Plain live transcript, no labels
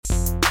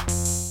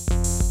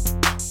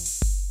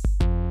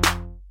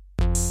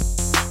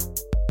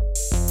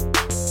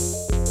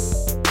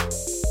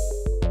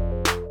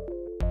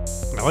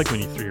I like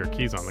when you threw your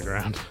keys on the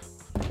ground.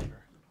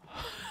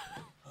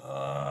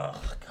 God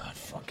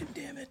fucking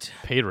damn it.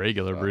 Paid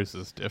regular Bruce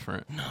is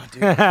different. No,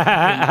 dude.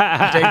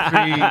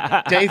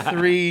 Day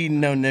three,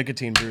 no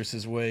nicotine Bruce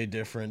is way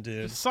different,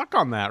 dude. Suck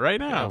on that right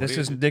now. This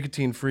is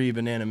nicotine-free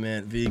banana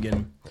mint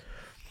vegan.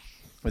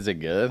 Is it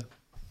good?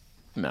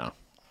 No.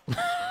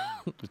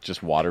 It's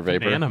just water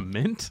vapor. Banana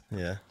mint?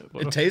 Yeah.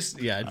 It tastes,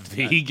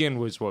 Vegan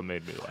was what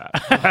made me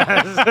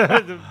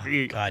laugh.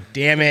 God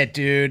damn it,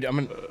 dude.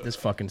 This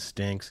fucking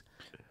stinks.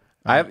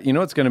 You know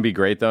what's going to be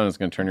great, though, and it's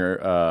going to turn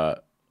your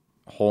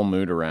whole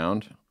mood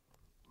around?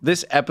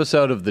 This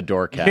episode of The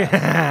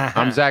Doorcast.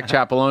 I'm Zach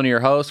Ciappelloni, your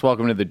host.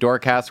 Welcome to The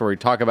Doorcast, where we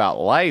talk about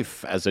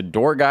life as a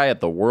door guy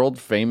at the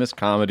world-famous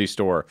Comedy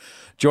Store.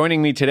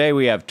 Joining me today,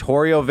 we have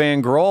Torio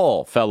Van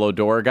Grol, fellow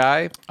door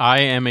guy.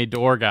 I am a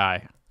door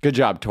guy. Good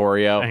job,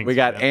 Torio. Thanks, we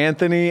got man.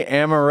 Anthony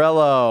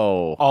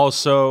Amorello,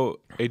 Also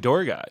a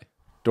door guy.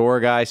 door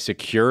guy,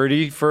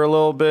 security for a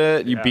little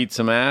bit. You Yeah. beat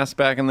some ass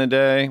back in the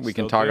day. We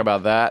can Still talk do.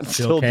 about that.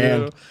 Still can.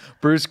 do.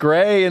 Bruce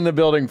Gray in the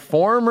building,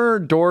 former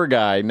door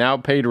guy, now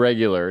paid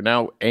regular,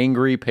 now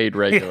angry paid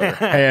regular.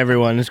 Hey,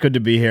 everyone. It's good to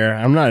be here.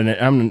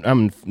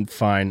 I'm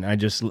fine. I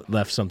just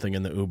left something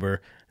in the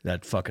Uber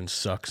that fucking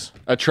sucks.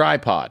 A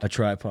tripod. A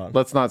tripod.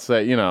 Let's not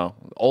say,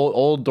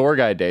 old door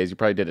guy days, you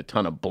probably did a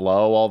ton of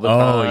blow all the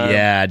Oh, time.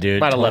 yeah, dude.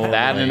 Might have left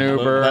that in an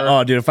Uber.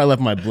 Oh, dude, if I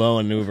left my blow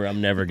in an Uber,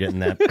 I'm never getting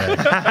that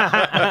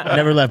back.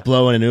 Never left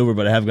blow in an Uber,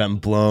 but I have gotten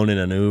blown in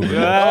an Uber. Dude,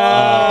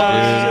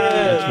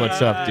 that's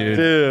what's up, dude.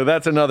 Dude,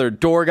 that's another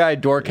door guy,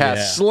 doorcast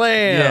Yeah.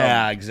 slam.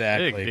 Yeah, Big,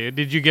 exactly. dude.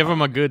 Did you give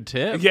him a good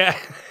tip? Yeah.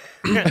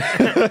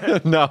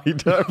 No, he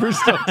doesn't. Bruce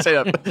don't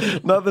say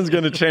that. Nothing's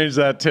going to change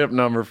that tip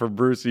number for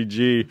Brucey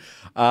G.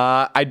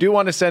 I do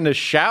want to send a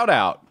shout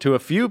out to a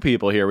few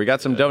people here. We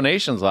got some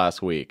donations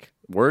last week.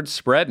 Word's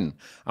spreading.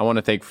 I want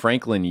to thank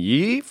Franklin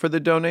Yee for the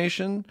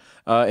donation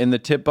in the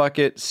tip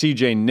bucket.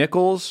 CJ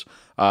Nichols.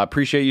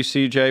 Appreciate you,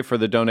 CJ, for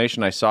the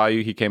donation. I saw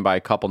you. He came by a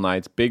couple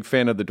nights. Big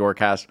fan of the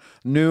Doorcast.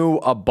 Knew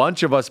a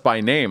bunch of us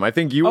by name. I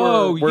think you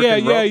were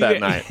working rope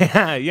that night.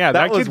 Yeah,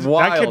 That was kid,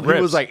 wild. That kid He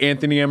rips. was like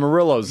Anthony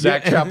Amarillo,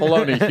 Zach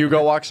Ciappelloni.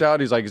 Hugo walks out.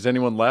 He's like, "Is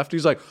anyone left?"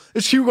 He's like,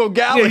 "It's Hugo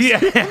Gallus."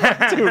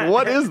 Dude,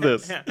 what is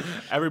this?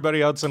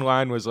 Everybody else in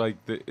line was like,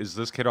 "Is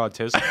this kid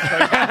autistic?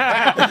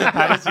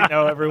 How does he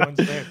know everyone's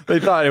name?" They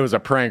thought it was a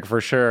prank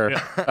for sure.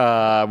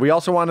 We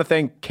also want to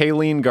thank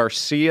Kayleen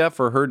Garcia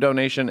for her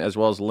donation, as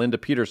well as Linda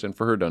Peterson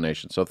for her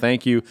donation. So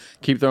thank you.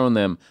 Keep throwing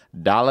them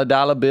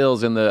dollar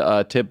bills in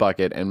the tip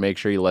bucket, and make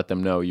sure you let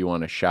them know you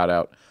want a shout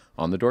out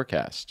on the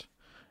Doorcast.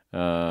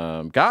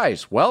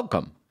 Guys,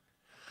 welcome,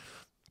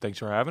 Thanks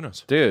for having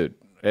us. dude.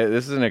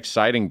 This is an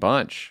exciting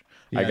bunch.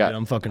 Yeah, dude,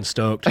 I'm fucking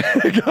stoked.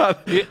 I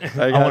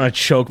I want to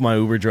choke my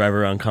Uber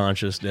driver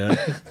unconscious, dude.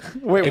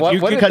 Wait, what?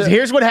 Because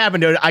here's what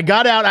happened, dude. I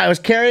got out. I was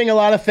carrying a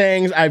lot of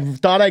things. I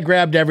thought I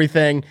grabbed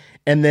everything.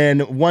 And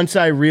then once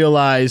I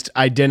realized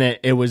I didn't,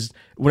 it was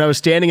when I was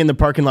standing in the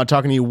parking lot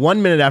talking to you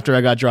 1 minute after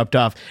I got dropped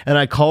off. And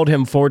I called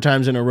him 4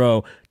 times in a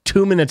row,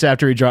 2 minutes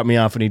after he dropped me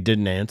off, and he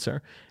didn't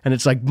answer. And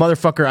it's like,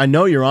 motherfucker, I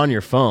know you're on your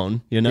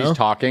phone, you know? He's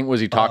talking. Was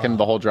he talking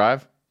the whole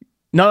drive?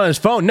 No, his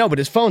phone. No, but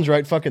his phone's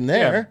right fucking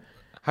there.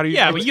 How do you?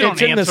 Yeah, but you don't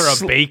It's in the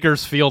answer a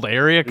Bakersfield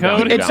area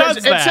code. It Who says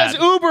does it that?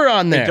 says Uber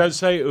on there. It does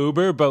say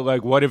Uber, but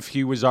like, what if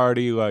he was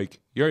already like,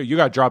 you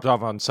got dropped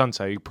off on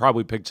Sunset? You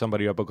probably picked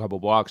somebody up a couple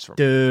blocks from.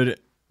 Dude,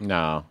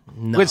 No.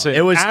 Listen,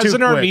 it was as too an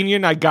quick.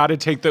 Armenian, I gotta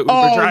take the Uber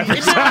Oh, driver.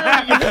 you fuck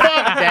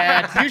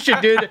that. You should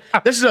do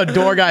this is a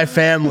door guy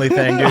family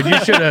thing, dude. You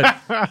should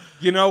have.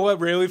 You know what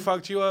really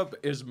fucked you up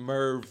is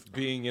Merv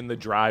being in the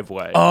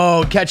driveway.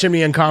 Oh, catching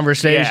me in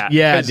conversation.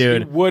 Yeah, 'cause He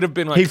dude. would have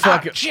been like, He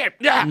fucking- shit,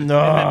 yeah.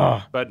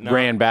 No. But no.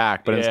 Ran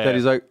back, but instead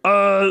he's like, is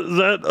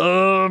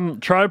that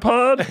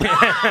tripod?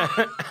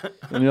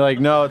 And you're like,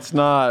 no, it's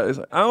not. He's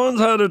like, I once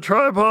had a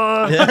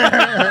tripod.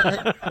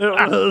 It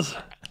was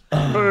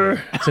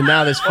So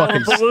now this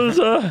fucking.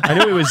 Palooza. I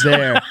knew he was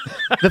there.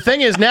 The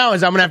thing is now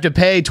is I'm gonna have to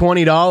pay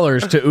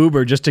 $20 to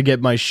Uber just to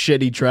get my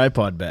shitty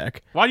tripod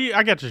back Why do you?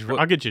 I'll get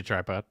you a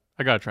tripod.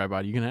 I got a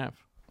tripod. You can have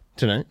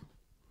tonight.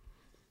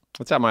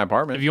 It's at my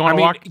apartment. if you want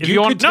to walk. If you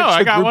could want, no, text I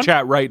the got group one.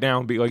 chat right now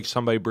and be like,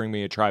 somebody bring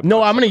me a tripod.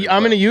 No, I'm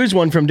gonna use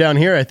one from down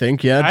here. I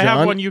think. Yeah, I John.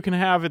 have one you can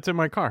have. It's in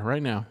my car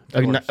right now.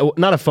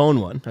 Not a phone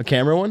one, a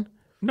camera one.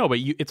 No, but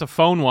it's a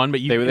phone one. But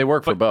They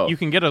work for but both. You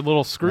can get a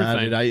little screw Nah,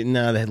 thing. dude,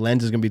 the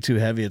lens is gonna be too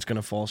heavy. It's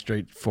gonna fall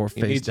straight He face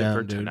needs it down,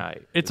 for dude.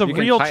 tonight. It's a You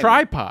can real tighten it.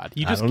 tripod.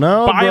 You just don't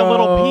know, buy a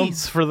little bro.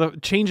 piece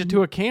change it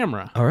to a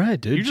camera. All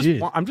right, dude. You just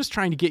geez. I'm just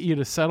trying to get you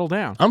to settle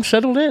down. I'm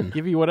settled in.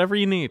 Give you whatever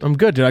you need. I'm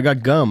good, dude. I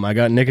got gum. I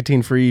got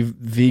nicotine-free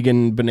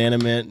vegan banana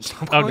mint.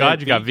 Oh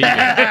God, you got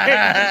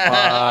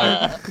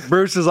vegan.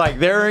 Bruce is like,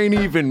 there ain't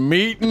even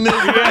meat in this.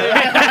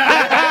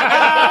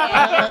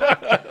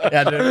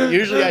 Yeah, dude.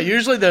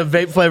 Usually the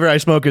vape flavor I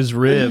smoke is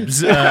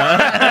ribs.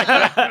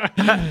 I'll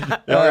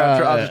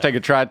just take a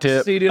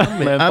tri-tip. See, dude,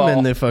 I'm in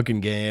menthol. the fucking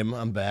game.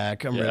 I'm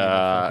back. I'm ready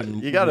to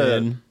fucking You gotta.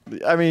 win.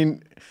 I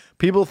mean,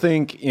 people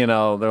think,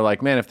 they're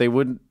like, man, if they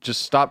would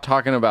just stop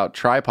talking about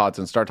tripods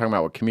and start talking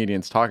about what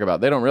comedians talk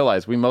about, they don't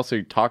realize we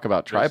mostly talk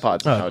about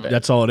tripods nowadays.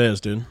 That's all it is,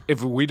 dude.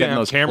 If we didn't have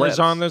those cameras clips.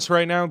 on this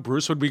right now,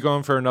 Bruce would be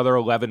going for another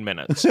 11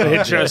 minutes.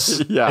 It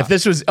just Yeah. If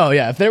this was,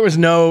 if there was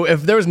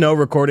no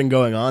recording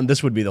going on,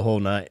 this would be the whole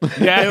night.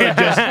 yeah. It would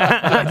just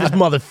like, this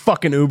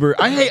motherfucking Uber.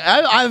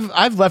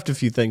 I've left a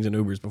few things in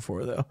Ubers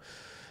before though.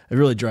 It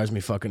really drives me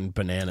fucking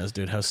bananas,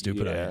 dude. How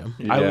stupid I am.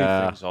 I Yeah.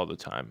 leave things all the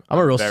time. I'm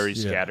a real very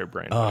yeah.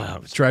 scatterbrained. Oh,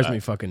 it drives me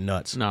fucking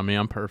nuts. Not me.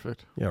 I'm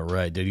perfect. Yeah,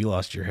 right, dude. You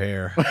lost your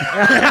hair. I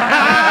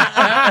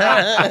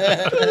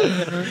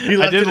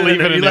did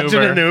leave it in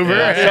an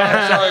Uber.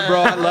 Sorry,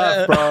 bro. I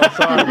left, bro.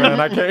 Sorry, man.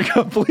 I can't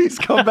come. Please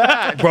come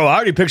back. Bro, I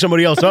already picked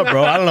somebody else up,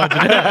 bro. I don't know what to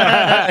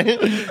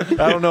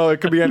do. I don't know. It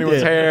could be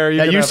anyone's hair.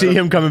 Yeah, could you have see it-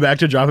 him coming back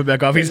to drop it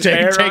back off. He's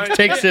hair on it?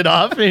 takes it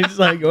off. And he's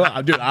like,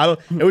 oh, dude,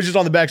 it was just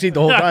on the back seat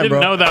the whole I time, didn't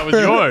bro. know that was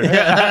yours.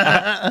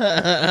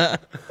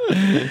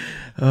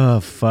 Oh,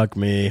 fuck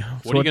me.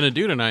 What are you gonna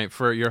do tonight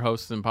for your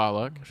host and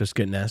potluck? Just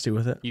get nasty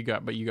with it? You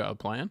got a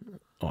plan?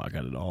 Oh, I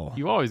got it all.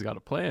 You always got a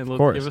plan.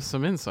 course. Give us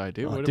some insight,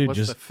 dude. Dude, What's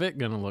just- the fit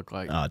gonna look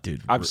like? Oh,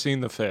 dude. I've seen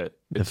the fit.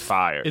 It's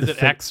fire. Is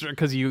it extra?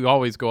 Because you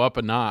always go up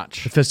a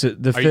notch.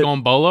 The Are you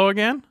going bolo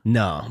again?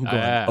 No, I'm going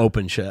Ah.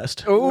 open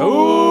chest.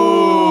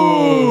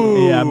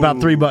 Ooh. Yeah, about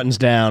 3 buttons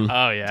down.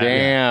 Oh yeah.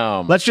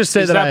 Damn. Let's just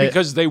say Is that, that I...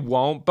 because they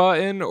won't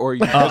button, or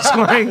you just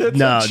like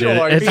No, dude.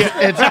 choice.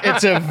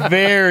 It's a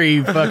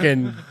very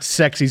fucking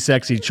sexy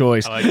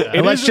choice. like that.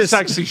 And It is a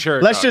sexy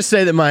shirt, Let's though. just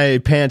say that my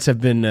pants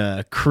have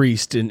been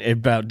creased and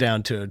about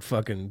down to a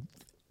fucking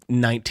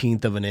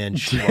 19th of an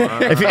inch.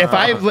 If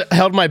I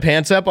held my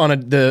pants up on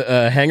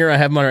the hanger I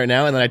have them on right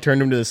now, and then I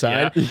turned them to the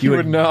side, you would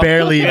would know.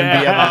 barely even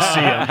be able to see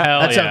them.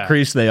 Hell That's yeah. how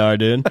creased they are,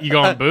 dude. You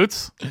going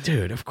boots?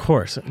 Dude, of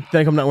course.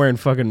 Think I'm not wearing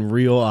fucking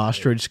real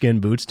ostrich skin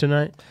boots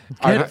tonight?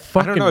 Get I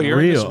fucking don't know. You're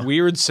real. in this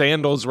weird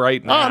sandals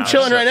right now. Oh, I'm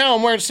chilling right now.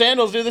 I'm wearing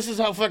sandals, dude. This is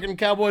how fucking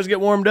cowboys get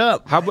warmed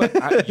up. How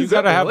about you?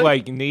 Got to have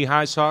like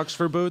knee-high socks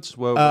for boots.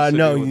 What's the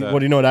No, deal with that? what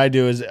do you know what I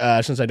do is,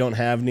 since I don't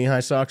have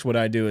knee-high socks, what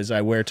I do is I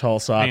wear tall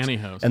socks,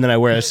 Pantyhose. and then I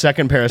wear a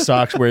second pair of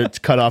socks where it's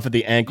cut off at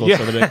the ankle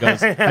so that it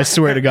goes. I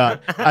swear to God,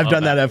 I've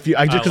done that a few.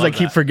 Just because I love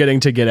keep that. forgetting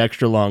to get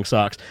extra long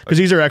socks because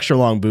these are extra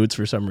long boots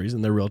for some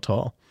reason. They're real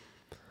tall.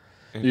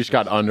 You just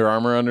got Under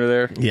Armour under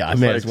there? Yeah, I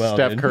Just may like as well.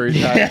 Steph dude. Curry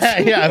tights.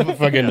 yeah, I have a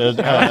fucking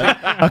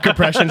a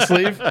compression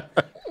sleeve.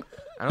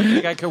 I don't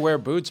think I could wear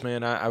boots,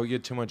 man. I would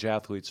get too much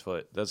athlete's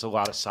foot. That's a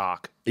lot of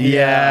sock.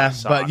 Yeah,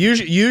 sock. but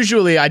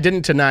usually I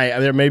didn't tonight.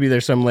 Maybe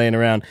there's some laying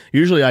around.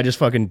 Usually I just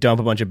fucking dump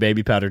a bunch of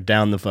baby powder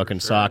down the fucking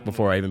sock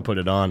before I even put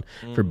it on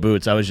for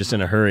boots. I was just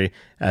in a hurry,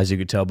 as you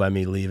could tell by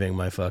me leaving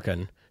my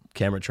fucking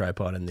camera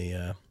tripod in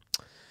the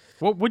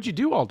What'd you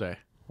do all day?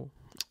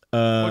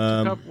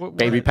 What-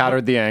 Baby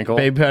powdered the ankle.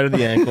 baby powder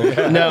the ankle.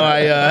 No, I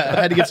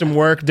had to get some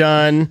work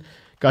done.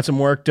 Got some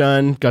work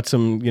done. Got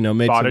some,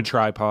 made Bought a some.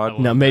 tripod.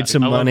 No, made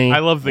some money. I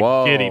love the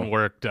Whoa. getting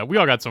work done. We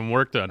all got some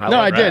work done. No,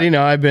 I did.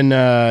 I've been,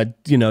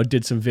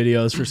 did some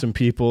videos for some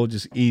people.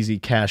 Just easy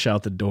cash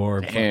out the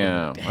door.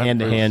 Damn.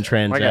 Hand-to-hand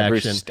My guy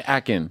Bruce transaction.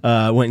 stacking.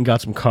 Went and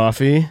got some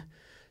coffee.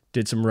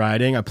 Did some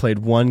riding. I played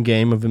one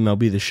game of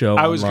MLB The Show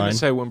I was going online. to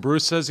say, when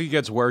Bruce says he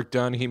gets work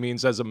done, he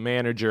means as a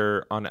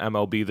manager on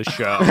MLB The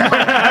Show.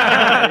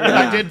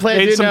 I did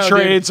play Made some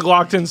trades,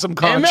 locked in some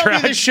MLB The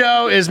contracts.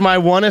 Show is my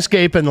one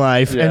escape in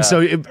life, Yeah. and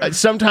so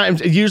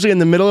sometimes, usually in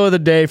the middle of the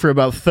day for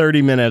about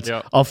 30 minutes,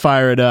 Yeah. I'll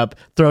fire it up,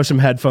 throw some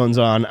headphones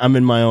on. I'm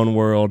in my own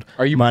world.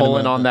 Are you minding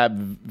pulling my- on that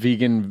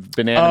vegan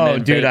banana? Oh,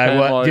 mint dude, vape I pen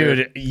was. while you're-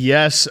 Dude,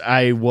 yes,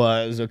 I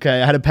was.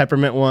 Okay, I had a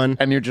peppermint one.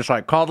 And you're just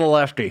like, call the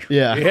lefty.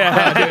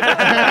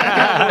 Yeah.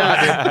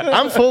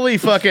 I'm fully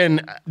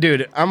fucking,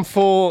 dude. I'm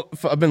full.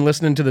 I've been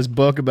listening to this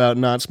book about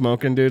not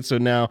smoking, dude. So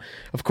now,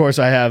 of course,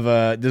 I have.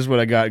 This is what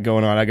I got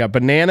going on. I got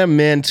banana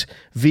mint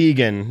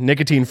vegan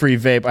nicotine free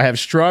vape. I have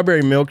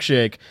strawberry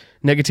milkshake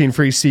nicotine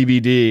free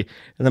CBD,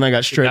 and then I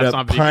got straight That's up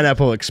not vegan.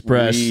 Pineapple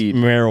Express Weed.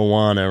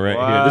 marijuana right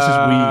here. This is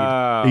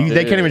weed.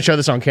 They can't even show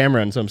this on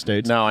camera in some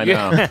states. No, I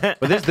know. But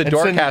this is the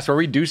Doorcast where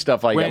we do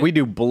stuff like that. We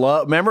do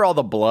blow. Remember all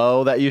the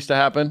blow that used to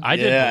happen? I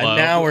did. Yeah, blow.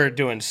 now we're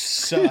doing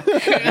suck.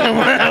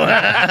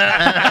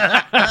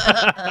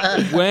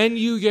 When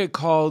you get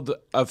called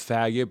a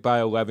faggot by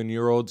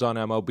 11-year-olds on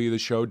MLB The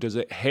Show, does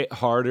it hit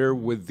harder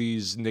with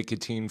these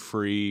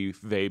nicotine-free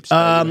vapes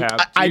that you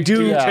have? I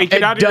do. You take It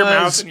it out of your does.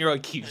 mouth and you're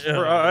like, he's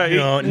right.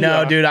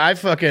 No, dude. I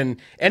fucking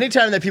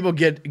anytime that people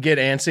get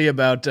antsy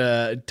about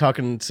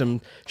talking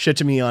some shit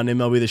to me on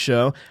MLB The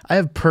Show, I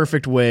have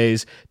perfect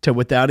ways to,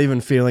 without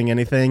even feeling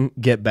anything,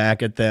 get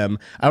back at them.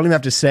 I don't even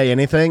have to say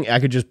anything. I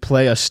could just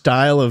play a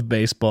style of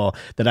baseball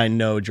that I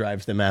know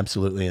drives them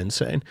absolutely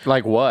insane.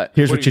 Like what?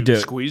 Here's what you do.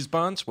 Squeeze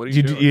bunts? What are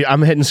you doing?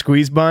 I'm hitting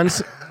squeeze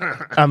bunts.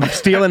 I'm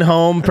stealing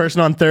home,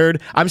 person on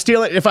third. I'm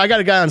stealing. If I got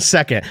a guy on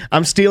second,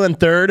 I'm stealing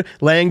third,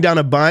 laying down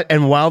a bunt,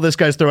 and while this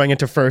guy's throwing it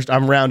to first,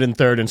 I'm rounding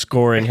third and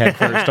scoring head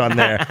first on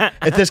there.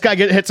 If this guy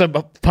hits a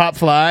pop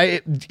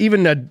fly,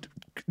 even a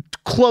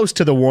close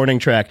to the warning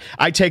track,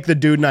 I take the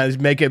dude and I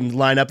make him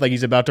line up like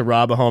he's about to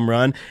rob a home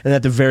run, and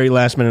at the very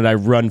last minute, I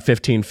run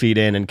 15 feet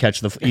in and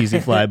catch the easy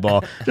fly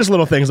ball. Just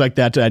little things like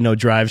that I know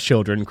drives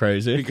children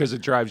crazy. Because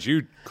it drives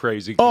you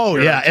crazy. Oh,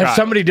 yeah. If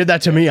somebody did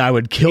that to me, I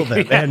would kill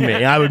them and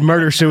me. I would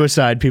murder,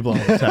 suicide people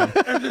all the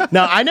time.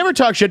 Now, I never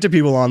talk shit to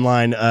people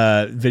online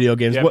video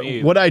games.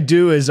 Yeah, What I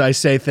do is I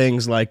say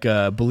things like,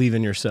 believe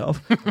in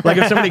yourself. Like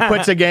if somebody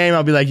quits a game,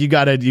 I'll be like, you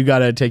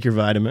gotta take your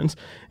vitamins.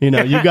 You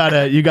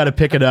gotta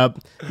pick it up.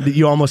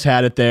 You almost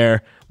had it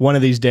there. One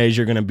of these days,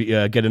 you're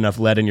gonna get enough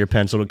lead in your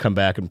pencil to come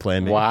back and play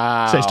me.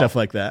 Wow. Say stuff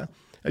like that.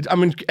 I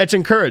mean, it's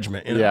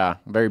encouragement. Yeah,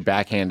 very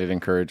backhanded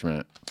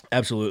encouragement.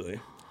 Absolutely.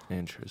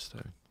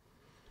 Interesting.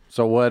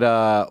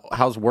 So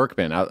how's work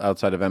been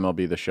outside of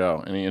MLB The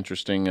Show? Any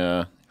interesting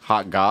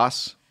hot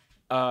goss?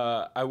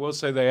 I will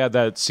say they had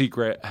that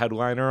secret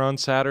headliner on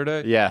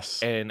Saturday.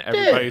 Yes. And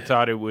everybody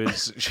thought it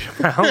was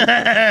Chappelle.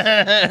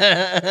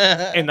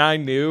 And I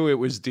knew it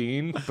was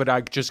Dean, but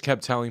I just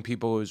kept telling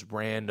people it was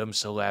random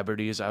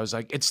celebrities. I was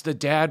like, it's the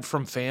dad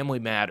from Family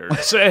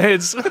Matters.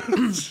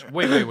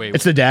 Wait.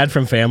 It's the dad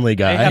from Family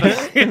Guy.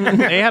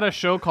 They had a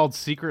show called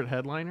Secret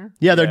Headliner.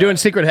 Yeah, they're doing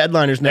secret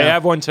headliners now. They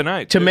have one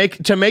tonight. to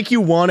make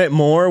you want it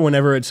more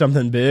whenever it's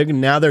something big.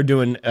 Now they're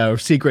doing a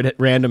secret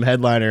random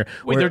headliner.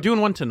 Wait, they're doing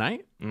one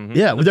tonight?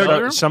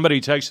 Yeah, Somebody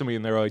texted me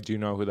and they were like, do you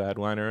know who the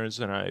headliner is?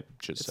 And I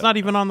just It's not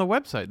even on the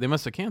website. They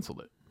must have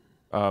canceled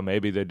it.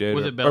 maybe they did.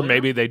 Was or, it Belly or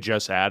maybe they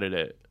just added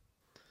it.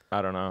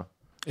 I don't know.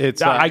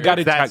 It's I got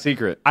it's that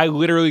secret. I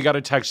literally got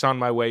a text on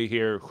my way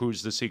here.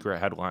 Who's the secret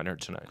headliner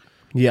tonight?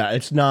 yeah,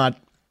 it's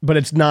not. But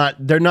it's not.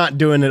 They're not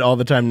doing it all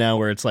the time now,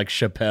 where it's like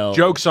Chappelle.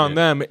 Jokes on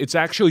them. It's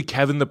actually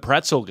Kevin the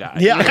Pretzel Guy.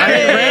 Yeah,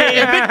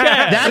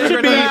 that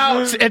should be.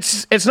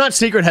 It's not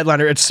secret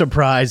headliner. It's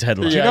surprise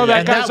headliner. You know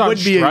that guy's that on would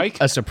be strike?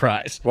 a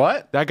surprise.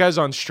 What? That guy's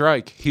on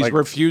strike. He's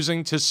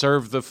refusing to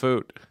serve the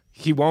food.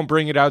 He won't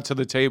bring it out to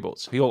the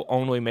tables. He'll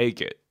only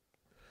make it.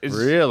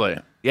 Really?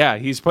 Yeah,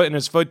 he's putting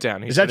his foot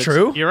down. Is that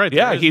true? You're right.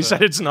 Yeah, there is he a-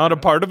 said it's not a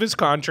part of his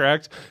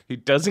contract. He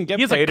doesn't get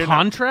He has paid a enough.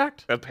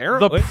 contract?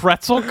 Apparently. The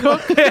pretzel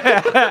cook?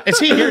 Is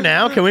he here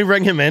now? Can we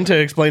bring him in to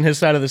explain his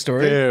side of the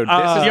story? Dude, this is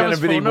you have going his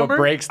to be phone what number?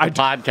 breaks the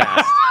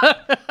podcast.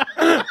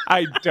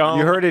 I don't.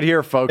 You heard it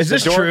here, folks. Is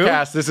this the true?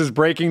 Doorcast. This is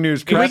breaking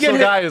news. we Pretzel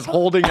get Guy is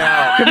holding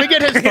out. Can we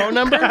get his phone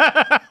number?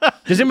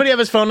 Does anybody have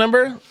his phone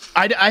number?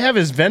 I have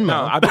his Venmo.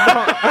 No, I've been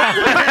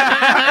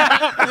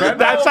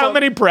That's how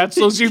many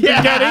pretzels you've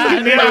been getting?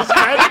 You need a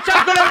spread? That's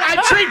how good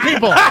I treat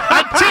people.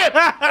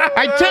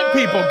 I tip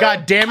people.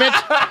 God damn it!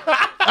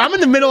 I'm in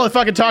the middle of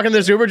fucking talking to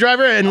this Uber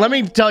driver, and let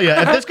me tell you,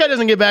 if this guy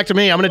doesn't get back to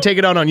me, I'm going to take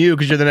it out on you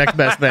because you're the next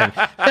best thing.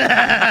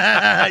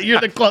 You're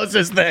the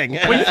closest thing.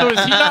 Wait, so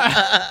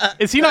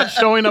is he not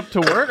showing up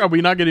to work? Are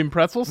we not getting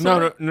pretzels?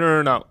 No.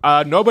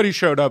 Nobody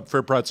showed up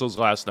for pretzels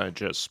last night,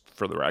 just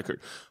for the record.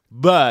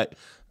 But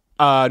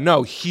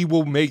no, he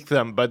will make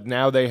them. But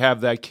now they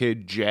have that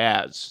kid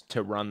Jazz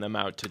to run them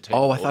out to tables.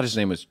 Oh, I thought his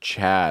name was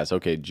Chaz.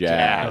 Okay,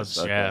 Jazz.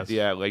 Okay. Jazz.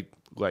 Yeah, like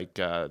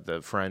the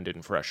friend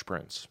in Fresh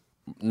Prince.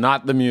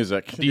 Not the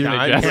music.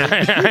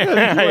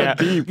 Yeah.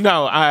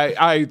 No,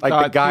 I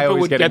thought the guy people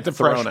always would getting get the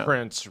thrown Fresh out.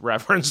 Prince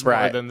reference more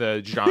Right. than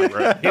the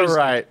genre.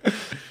 Right.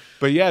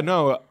 But yeah,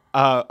 no.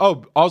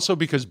 Also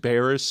because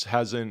Barris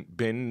hasn't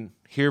been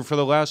here for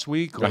the last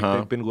week. Like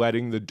they've been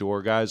letting the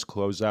door guys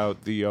close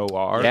out the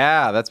OR.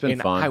 Yeah, that's been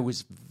And fun. I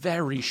was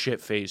very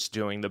shit-faced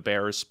doing the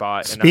Barris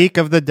spot. And Speak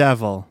of the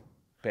devil.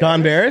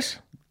 Don Barris?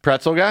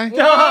 Pretzel Guy?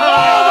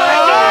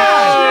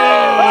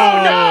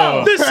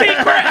 the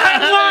secret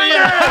headliner!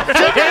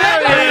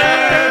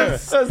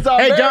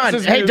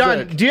 Hey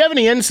Don, do you have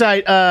any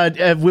insight?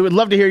 We would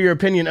love to hear your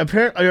opinion.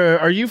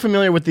 Are you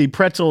familiar with the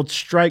pretzel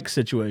strike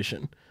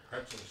situation?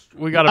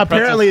 We got a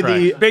Apparently pretzel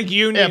the strike. Big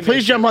union. Yeah,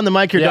 please jump on the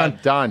mic here, Yeah, Don.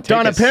 Don, take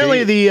Don, a apparently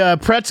seat. the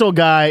pretzel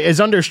guy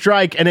is under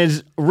strike and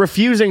is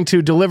refusing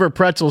to deliver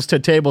pretzels to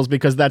tables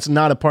because that's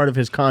not a part of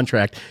his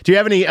contract. Do you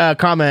have any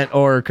comment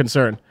or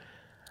concern?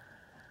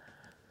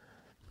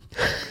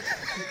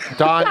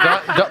 Don,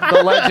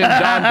 the legend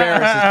Don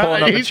Barris is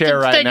pulling up a chair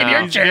right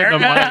now. chair. The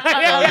mic.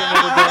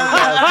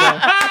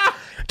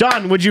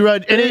 Don, would you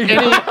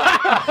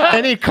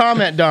any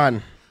comment,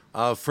 Don?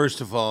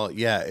 First of all,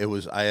 yeah, it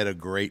was. I had a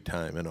great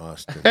time in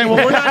Austin. Hey,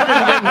 well, we're not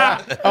even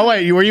getting, oh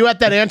wait, were you at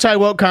that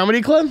anti-woke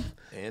comedy club?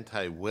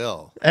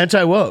 Anti-will.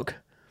 Anti-woke.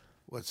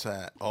 What's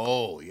that?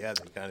 Oh, yeah,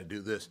 they kind of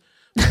do this.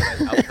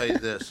 I'll tell you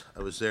this. I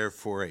was there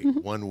for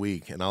 1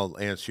 week, and I'll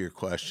answer your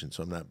question,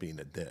 so I'm not being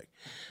a dick.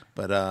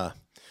 But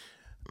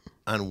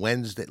on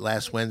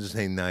last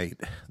Wednesday night,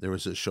 there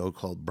was a show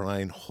called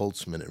Brian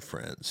Holtzman and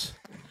Friends.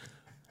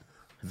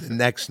 The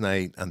next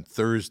night, on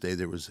Thursday,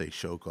 there was a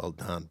show called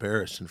Don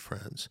Barris and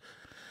Friends.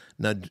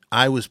 Now,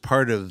 I was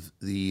part of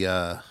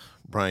the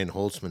Brian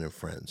Holtzman and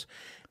Friends,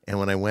 and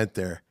when I went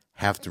there,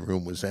 half the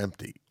room was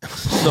empty.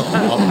 So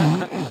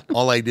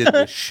all I did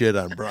was shit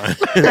on Brian.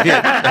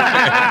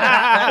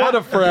 What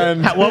a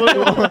friend.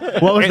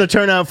 What was the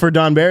turnout for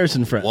Don Barris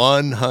and friends?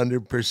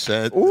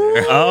 100%.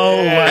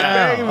 Oh,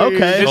 wow. Okay.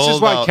 This is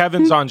Sold why out.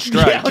 Kevin's on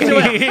strike. Wait,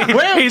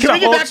 can we He's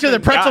get a back to the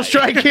Holtzman pretzel guy.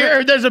 strike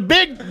here? There's a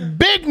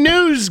big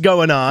news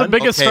going on.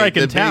 Biggest strike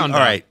in town. All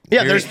right.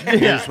 Yeah,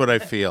 Here's what I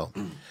feel.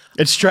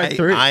 It's strike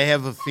 3. I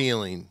have a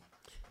feeling,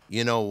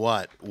 you know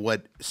what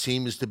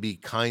seems to be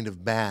kind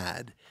of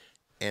bad,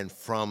 and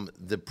from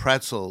the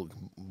pretzel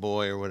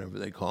boy or whatever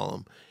they call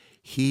him,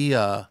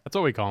 That's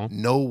what we call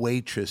him. no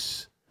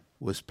waitress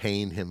was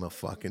paying him a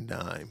fucking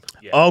dime.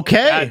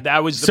 Okay.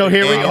 That was the so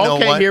big here we And you know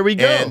okay, what? here we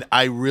go. And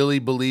I really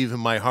believe in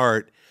my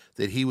heart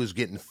that he was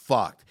getting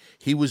fucked.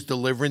 He was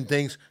delivering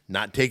things,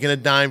 not taking a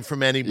dime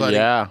from anybody.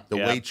 Yeah. The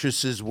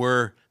waitresses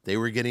were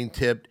getting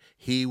tipped.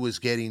 He was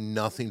getting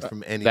nothing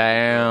from anybody.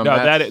 Damn. No,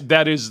 that's-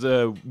 that is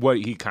what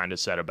he kind of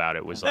said about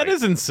it was That like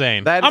is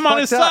insane. That is I'm on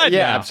his fucked up. side.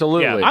 Yeah, now.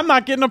 absolutely. Yeah. I'm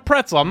not getting a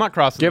pretzel. I'm not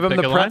crossing. Give him the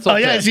picket line. pretzel. Oh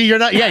yeah, see, you're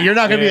not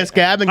gonna be a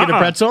scab and get a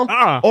pretzel.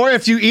 Or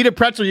if you eat a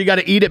pretzel, you got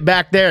to eat it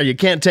back there. You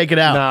can't take it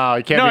out. No,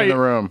 you can't No, be in the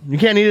you- room. You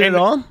can't eat it at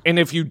all. And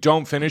if you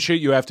don't finish it,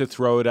 you have to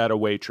throw it at a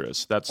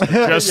waitress. That's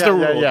just the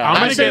rule. yeah. I'm I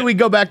gonna say get- we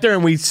go back there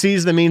and we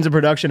seize the means of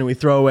production and we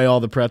throw away all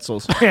the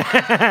pretzels.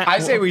 I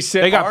say we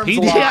sit They got arms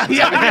pizza. locked.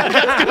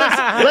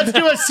 Let's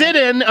do a sit-in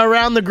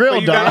around the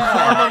grill, You gotta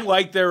Don. form them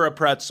like they're a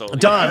pretzel.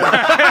 Don,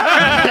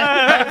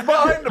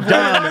 Behind the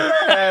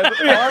head,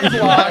 arms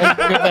locked.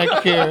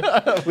 back here.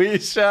 We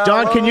shall.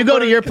 Don, can you go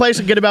to your place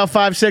and get about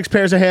 5-6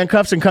 pairs of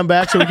handcuffs and come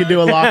back so we can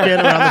do a lock-in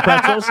around the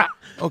pretzels?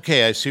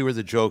 Okay, I see where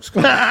the joke's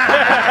coming.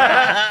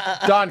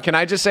 Don, can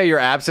I just say your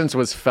absence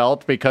was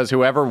felt because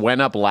whoever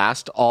went up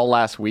last all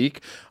last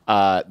week,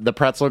 the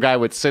pretzel guy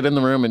would sit in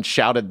the room and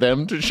shout at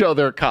them to show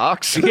their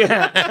cocks.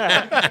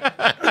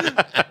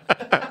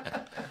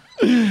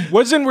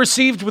 Wasn't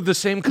received with the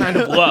same kind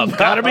of love.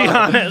 Gotta be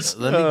honest.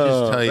 Let me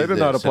just tell you they this. don't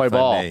know how to play if I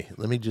ball. may.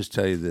 Let me just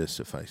tell you this,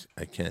 if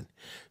I can.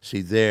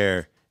 See,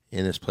 there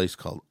in this place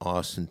called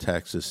Austin,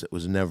 Texas, it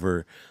was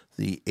never,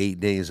 the 8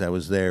 days I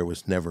was there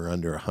was never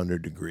under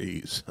 100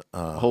 degrees.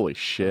 Holy It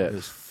shit.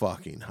 was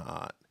fucking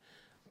hot.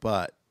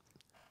 But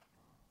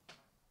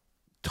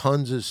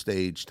tons of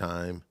stage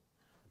time.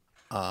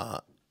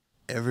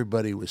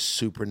 Everybody was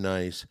super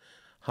nice.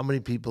 How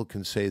many people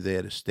can say they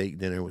had a steak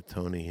dinner with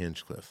Tony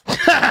Hinchcliffe?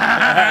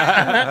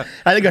 I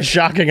think a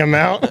shocking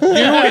amount. You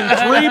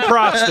and 3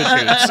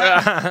 prostitutes.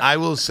 I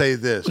will say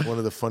this. One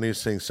of the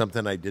funniest things,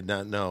 something I did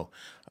not know.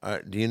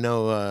 Do you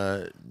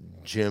know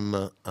Jim?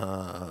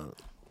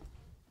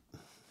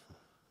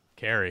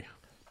 Carrie.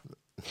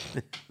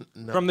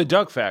 From the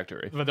Duck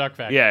Factory. The Duck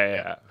Factory.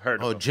 Yeah. Heard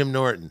of Oh, him. Jim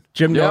Norton.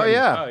 Jim Oh, Norton.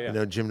 yeah. You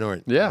know Jim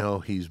Norton? Yeah. No,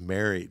 he's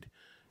married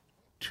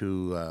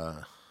to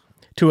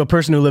To a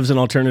person who lives an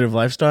alternative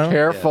lifestyle?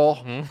 Careful.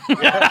 To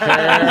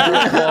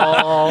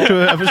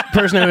a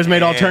person who has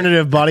made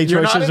alternative body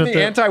You're choices not in with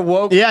the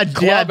anti-woke Yeah,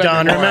 club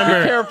Don, anymore.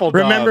 remember. Be careful,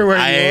 Don. Remember where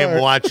I you am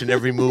are. watching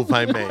every move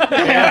I make.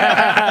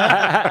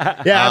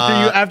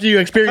 Yeah, after you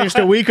experienced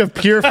a week of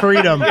pure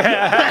freedom. No,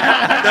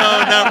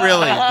 not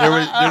really.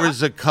 There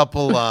was a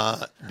couple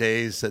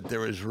days that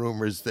there was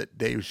rumors that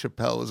Dave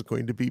Chappelle was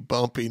going to be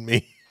bumping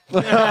me.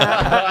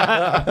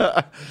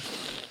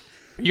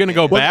 You gonna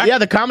go back? Yeah,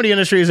 the comedy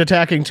industry is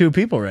attacking 2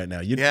 people right now.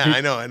 Yeah, I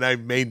know, and I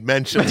made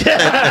mention. But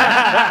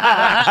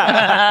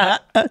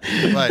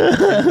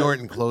Jim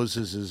Norton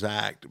closes his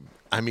act.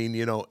 I mean,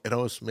 you know, it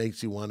almost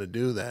makes you want to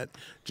do that.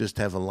 Just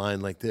have a line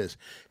like this.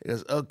 He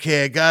goes,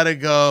 "Okay, I gotta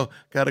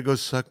go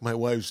suck my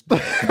wife's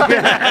dick."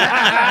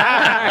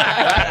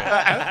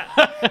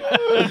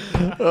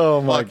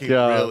 Oh, my Fucking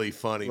God. really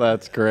funny.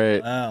 That's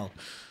great. Wow.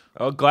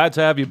 Oh, glad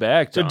to have you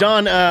back, So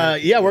Don. Don,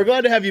 yeah, we're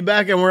glad to have you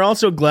back, and we're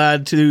also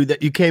glad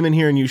that you came in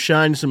here and you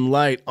shined some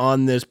light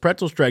on this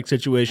pretzel strike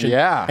situation.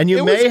 Yeah. and you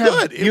It may was have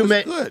good. It you was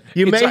may good.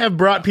 you It's may like- have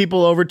brought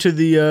people over to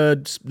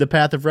the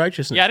path of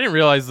righteousness. Yeah, I didn't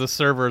realize the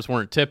servers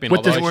weren't tipping. With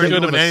Although the- I We're should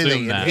have doing anything,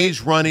 assumed and that.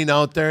 he's running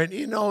out there, and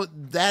you know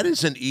that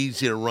isn't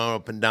easy to run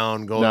up and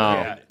down. Going,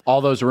 No.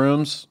 All those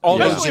rooms. All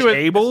yeah. those Especially with,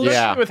 tables. Yeah.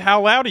 especially with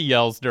how loud he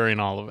yells during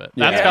all of it.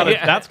 That's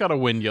Yeah. gotta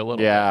wind you a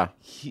little. Yeah.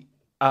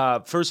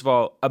 First of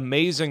all,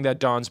 amazing that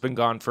Don's been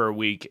gone for a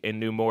week and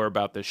knew more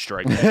about this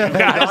strike. than you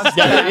guys.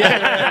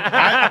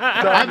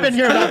 I've been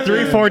here about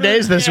 3-4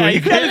 days this Yeah, you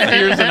week. got his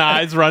ears and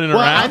eyes running Well,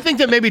 around. I think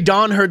that maybe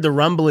Don heard the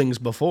rumblings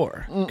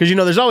before, because you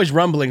know there's always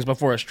rumblings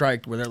before a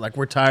strike where they're like,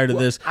 "We're tired of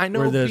this." I know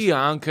we're this.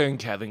 Bianca and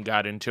Kevin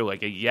got into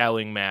like a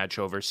yelling match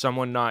over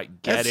someone not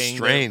that's getting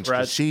strange their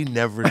because she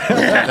never.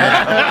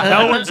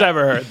 no one's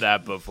ever heard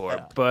that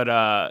before.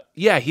 But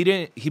yeah,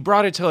 he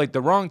brought it to like the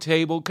wrong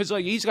table because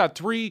like he's got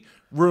 3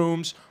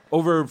 rooms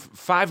over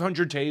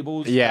 500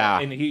 tables. Yeah.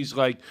 and he's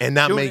like and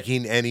not doing it-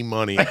 making any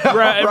money.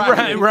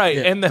 Right.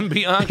 And then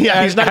Bianca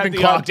Yeah, he's not had even the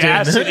clocked in.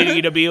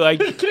 audacity to be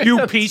like,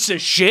 "You piece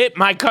of shit!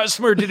 My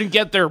customer didn't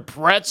get their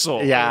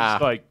pretzel." Yeah.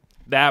 It's like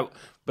that.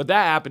 But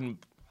that happened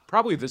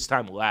probably this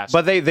time last.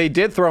 But they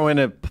did throw in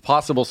a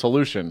possible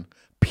solution.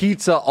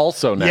 Pizza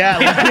also now. Yeah,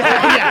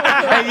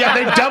 yeah,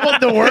 they doubled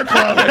the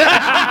workload.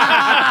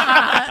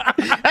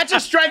 That's a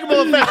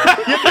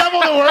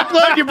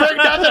workload. You bring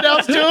nothing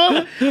else to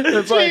him.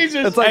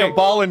 It's like a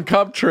ball and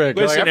cup trick.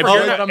 Listen,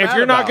 Like, if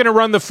you're not going to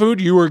run the food,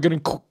 you are going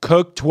to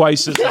cook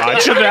twice as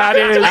much. That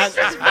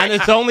is. And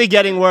it's only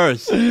getting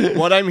worse.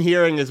 What I'm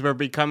hearing is we're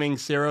becoming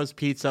Ciro's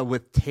Pizza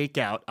with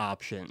takeout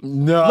options.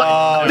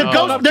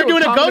 They're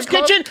doing a ghost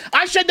kitchen.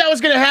 I said that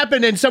was going to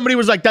happen, and somebody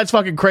was like, "That's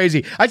fucking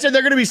crazy." I said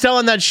they're going to be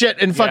selling that shit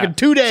in fucking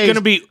 2 days. It's going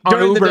to be on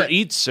during the Uber day.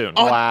 Eats soon.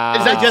 Oh, Wow.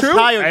 Is that Just true?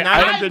 hired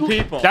 900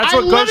 people. That's I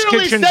what ghost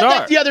literally kitchens said are.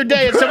 that the other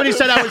day, and somebody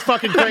said I was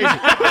fucking crazy.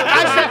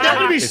 I said they're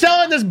going to be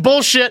selling this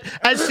bullshit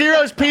as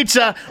Ciro's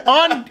Pizza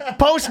on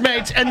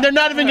Postmates, and they're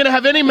not even going to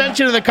have any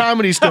mention of the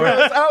Comedy Store.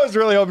 I was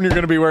really hoping you're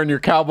going to be wearing your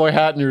cowboy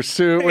hat and your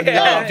suit when you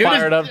got dude,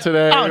 fired up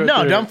today. Oh no,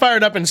 I'm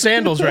fired up in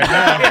sandals right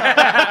now.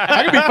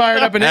 I could be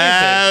fired up in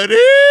anything.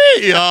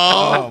 Howdy,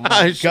 y'all. my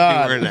I should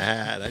God. be wearing a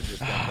hat. I just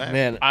got back.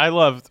 Man, I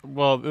love.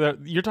 Well,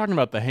 you're talking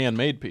about the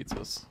handmade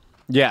pizzas.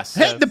 Yes.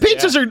 hey, the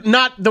pizzas are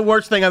not the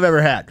worst thing I've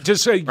ever had.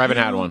 Just say I haven't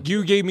had one.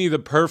 You gave me the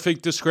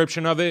perfect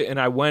description of it, and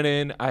I went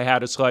in. I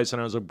had a slice,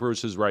 and I was like,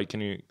 "Bruce is right.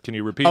 Can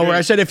you repeat?" Oh, it? where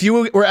I said if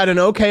you were at an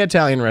okay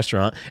Italian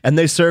restaurant and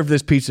they served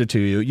this pizza to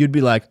you, you'd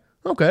be like,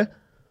 okay.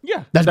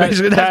 Yeah, That's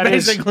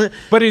basically.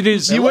 But it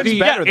is. What's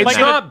better than It's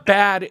that? not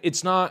bad.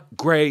 It's not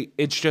great.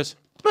 It's just.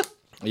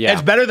 Yeah.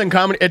 It's better than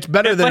comedy. It's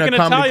better It's than like a an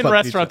comedy Italian club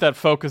restaurant pizza. that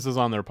focuses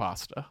on their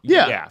pasta.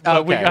 Yeah.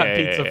 But we Okay. got Yeah,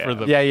 pizza yeah, for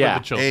the yeah. for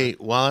the children. Hey,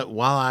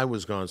 while I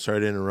was gone,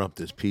 sorry to interrupt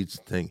this pizza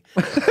thing.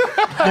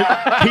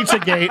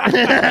 Pizzagate.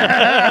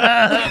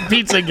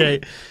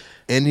 Pizzagate.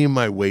 Any of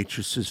my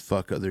waitresses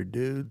fuck other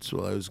dudes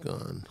while I was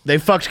gone? They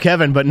fucked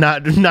Kevin, but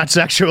not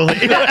sexually.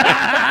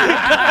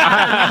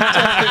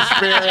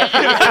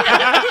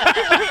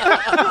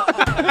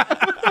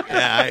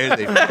 Yeah, I hear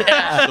they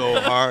fuck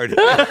so hard.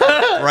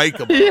 Break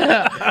them.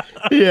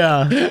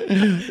 Yeah.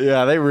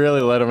 Yeah, they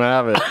really let him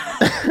have it.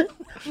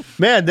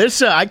 Man,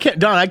 this I can't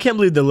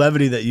believe the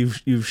levity that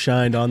you've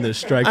shined on this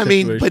strike I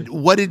mean, situation. but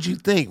what did you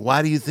think?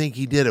 Why do you think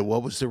he did it?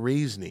 What was the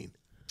reasoning?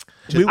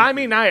 I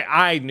mean,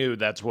 I knew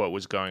that's what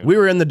was going on. we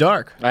were in the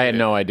dark. I had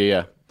no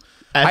idea.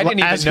 As, I didn't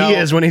even as know. he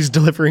is when he's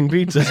delivering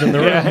pizzas in the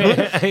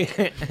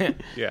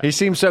room. He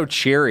seems so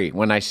cheery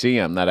when I see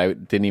him that I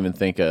didn't even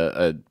think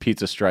a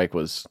pizza strike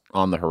was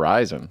on the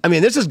horizon. I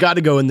mean, this has got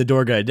to go in the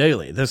Door Guy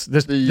Daily. This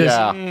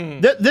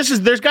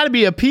is there's got to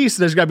be a piece.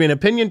 There's got to be an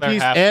opinion piece,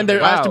 has to and be.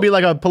 there has to be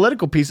like a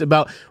political piece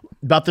about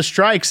the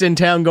strikes in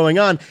town going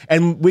on.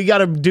 And we got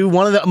to do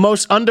one of the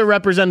most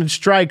underrepresented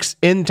strikes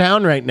in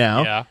town right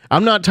now. Yeah.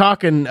 I'm not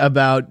talking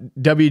about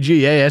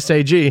WGA,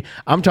 SAG.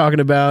 I'm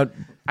talking about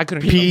I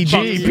couldn't PG.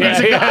 I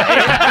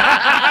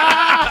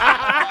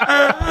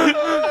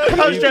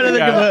was trying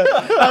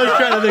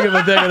to think of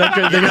a thing, and I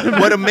couldn't think of it.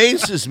 What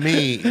amazes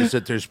me is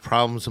that there's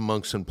problems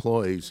amongst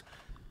employees.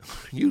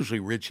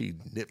 Usually Richie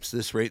nips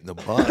this right in the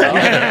butt.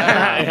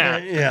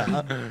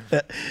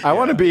 I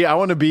want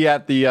to be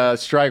at the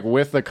strike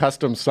with the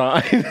custom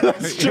sign.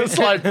 That's just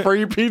like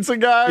free pizza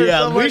guy. or Yeah,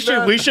 something like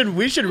that.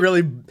 we should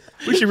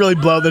really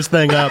blow this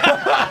thing up.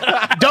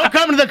 Don't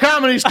come to the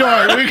Comedy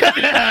Store.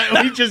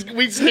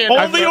 We stand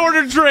Only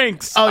order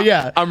drinks. Oh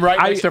yeah. I'm right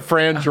next to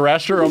Fran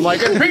Drescher. I'm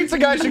like, a pizza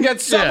guy should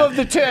get some of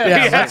the tip.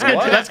 Yeah,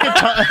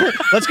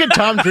 let's get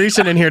Tom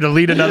Dreesen in here to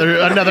lead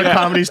another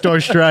Comedy Store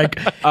strike.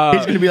 He's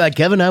gonna be like,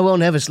 Kevin, I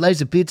won't have a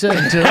slice of pizza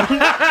until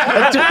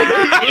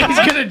he's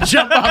gonna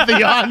jump off the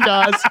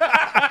Ondas.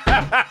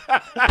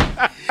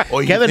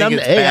 Or you Kevin, think I'm-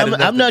 it's hey, bad I'm-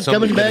 enough I'm that not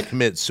coming somebody's gonna back.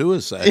 Commit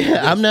suicide.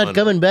 Yeah, I'm not This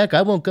coming back.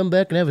 I won't come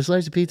back and have a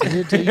slice of pizza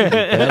here till you.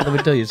 Let me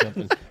tell you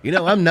something. You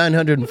know, I'm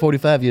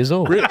 945 years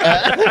old.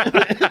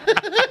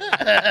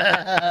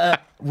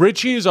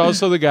 Richie is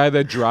also the guy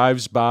that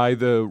drives by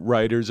the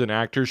writers and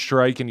actors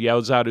strike and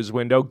yells out his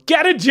window,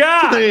 "Get a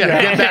job!"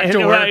 Yeah, get back to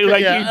work.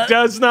 Like Yeah. he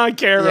does not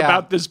care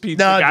about this pizza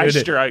guy dude,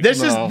 strike.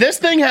 This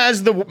thing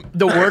has the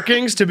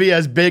workings to be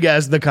as big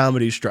as the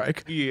Comedy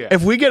Strike. Yeah.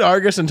 If we get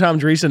Argus and Tom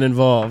Dreesen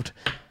involved,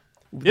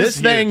 this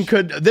thing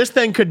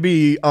could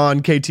be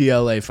on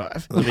KTLA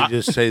 5. Let me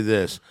just say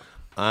this.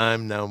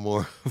 I'm now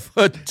more of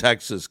a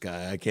Texas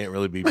guy. I can't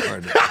really be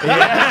part of it.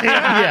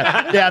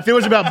 yeah. If it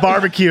was about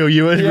barbecue,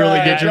 you would really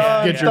get your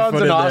Don's foot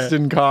in an there.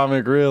 Austin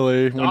comic,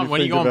 really. When are you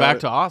think going about back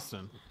it. to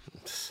Austin?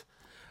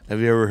 Have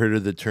you ever heard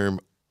of the term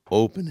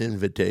open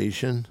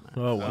invitation?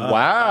 Oh wow.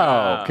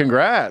 Wow!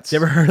 Congrats. You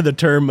ever heard of the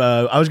term?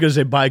 I was going to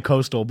say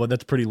bi-coastal, but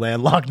that's pretty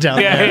landlocked down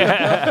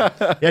there.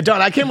 Yeah,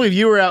 Don, I can't believe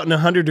you were out in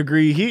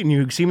 100-degree heat and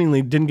you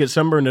seemingly didn't get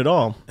sunburned at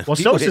all. Well,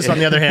 Sosis, on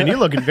the other hand, you're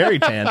looking very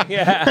tan.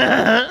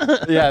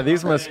 Yeah,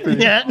 these must be.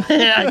 Yeah.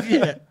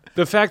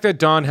 The fact that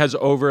Don has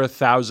over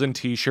 1,000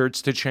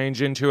 T-shirts to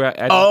change into at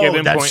Oh, a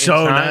given that's point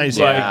so in time, nice,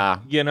 like, yeah.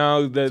 you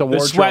know, the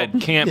wardrobe.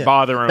 sweat can't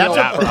bother him. That's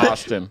that For much.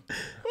 Austin.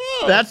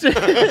 That's it.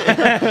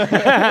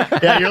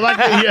 Yeah, you're like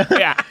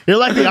you're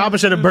like the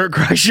opposite of Burt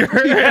Kreischer.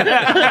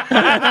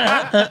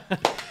 That's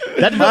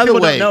what By the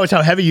people way- don't know is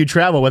how heavy you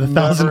travel with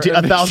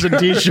 1,000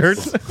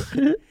 T-shirts.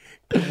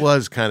 It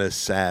was kind of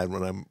sad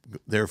when I'm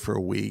there for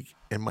a week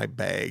and my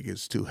bag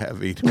is too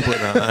heavy to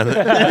put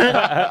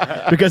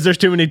on. Because there's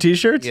too many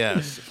T-shirts.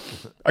 Yes.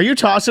 Are you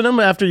tossing them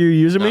after you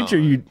use them each, or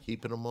you?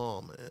 Keeping them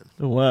all, man.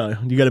 Oh, wow,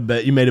 you got a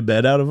bed. You made a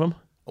bed out of them.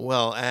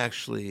 Well,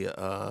 actually,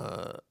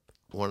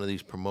 one of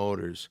these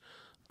promoters,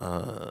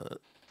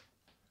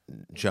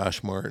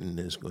 Josh Martin,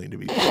 is going to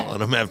be selling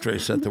them after I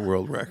set the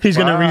world record. He's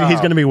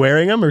gonna be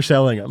wearing them or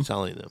selling them.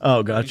 Selling them. Oh,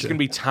 He's gotcha. going to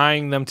be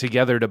tying them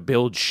together to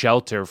build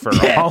shelter for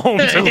a home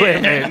to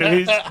live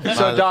in.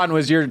 So, Don,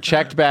 was your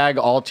checked bag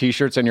all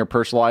T-shirts and your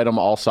personal item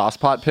all sauce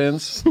pot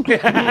pins?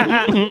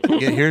 Yeah,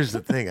 here's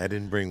the thing. I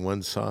didn't bring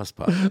one sauce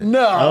pot.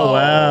 No. Oh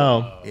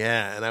wow.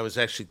 Yeah, and I was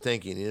actually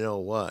thinking, you know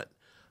what?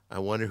 I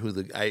wonder who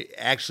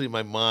in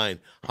my mind,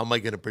 how am I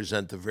going to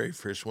present the very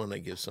first one I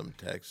give some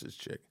Texas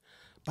chick?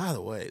 By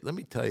the way, let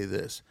me tell you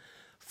this.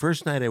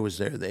 First night I was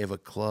there, they have a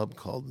club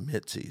called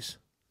Mitzi's.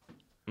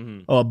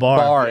 Oh, a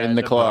bar. In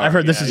the club. I've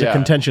heard this is a Yeah.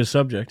 contentious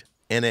subject.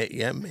 And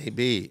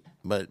maybe,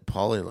 but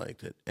Paulie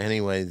liked it.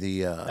 Anyway,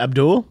 the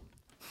Abdul?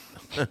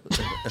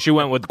 She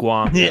went with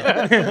Guam.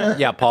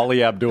 Yeah,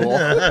 Paulie Abdul.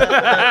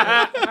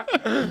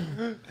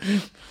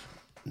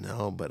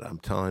 no, but I'm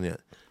telling you,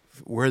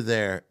 we're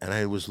there, and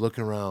I was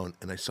looking around,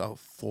 and I saw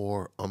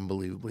 4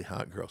 unbelievably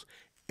hot girls.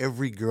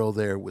 Every girl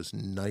there was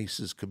nice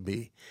as could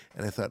be,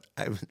 and I thought,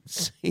 I haven't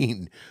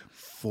seen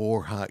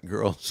 4 hot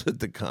girls at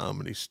the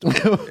Comedy Store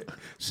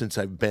since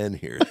I've been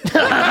here.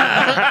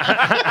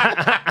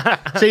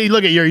 See,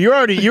 look at you're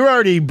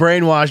already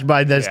brainwashed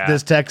by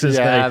this Texas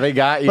Yeah, thing. they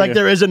got you. Like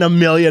there isn't a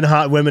million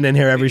hot women in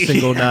here every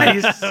single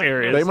night.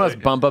 Seriously. They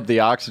must bump up the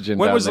oxygen.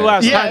 When down was the there.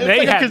 last Yeah, time it's they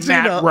like a had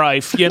casino. Matt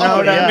Rife? You know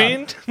what yeah. I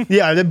mean?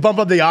 Yeah, they bump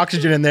up the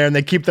oxygen in there and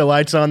they keep the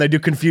lights on. They do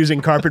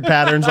confusing carpet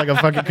patterns like a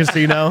fucking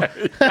casino.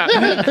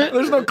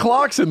 There's no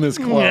clocks in this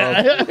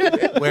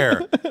club.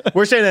 Where?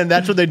 We're saying that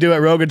that's what they do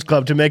at Rogan's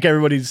Club to make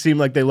everybody seem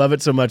like they love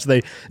it so much.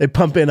 They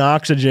pump in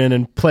oxygen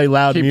and play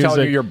loud Keep music.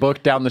 telling you your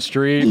book down the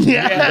street.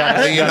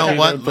 Well, you know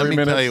what? Let me 3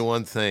 minutes. tell you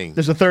one thing.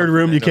 There's a third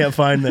room you can't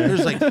find there.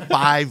 There's like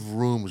 5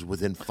 rooms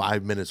within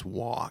 5 minutes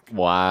walk.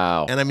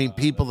 Wow. And I mean,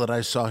 people that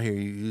I saw here,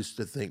 you used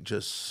to think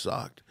just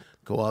sucked.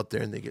 Go out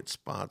there and they get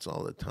spots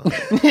all the time.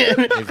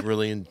 They've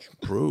really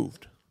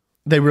improved.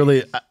 They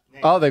really.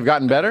 Oh, they've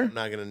gotten better? I'm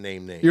not going to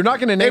name names. You're not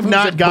going to name They've who's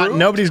not gotten. improved?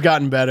 Nobody's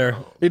gotten better.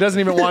 He doesn't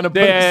even want to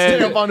put Yeah.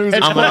 stick up on who's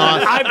I'm an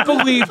author. I've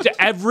believed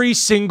every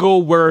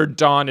single word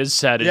Don has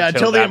said. Yeah,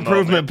 until until the that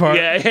improvement moment.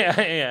 part.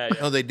 Yeah.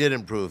 No, they did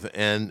improve.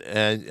 And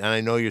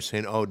I know you're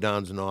saying, oh,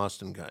 Don's an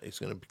Austin guy. He's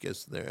going to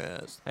kiss their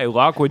ass. Hey,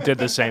 Lockwood did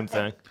the same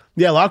thing.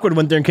 Yeah, Lockwood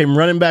went there and came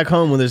running back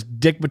home with his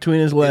dick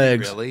between his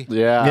legs. Really?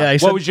 Yeah. Yeah,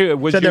 he What was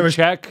your said there was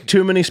check?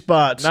 too many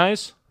spots.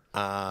 Nice.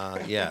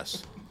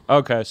 Yes.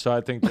 Okay, so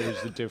I think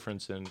there's the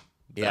difference in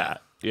Yeah.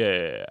 that.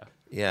 Yeah.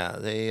 Yeah,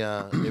 they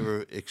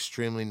were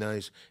extremely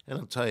nice. And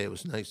I'll tell you, it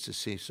was nice to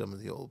see some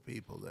of the old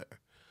people there.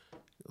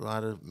 A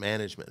lot of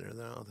management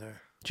are out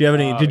there. Do you have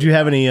any? Did you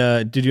have any?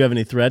 Did you have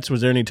any threats?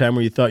 Was there any time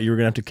where you thought you were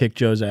gonna have to kick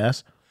Joe's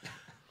ass?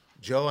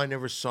 Joe, I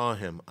never saw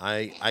him.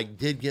 I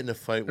did get in a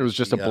fight. It was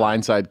just a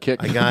blindside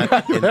kick. I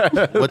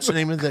got what's the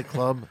name of that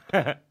club?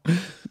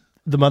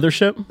 The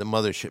mothership. The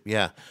Mothership.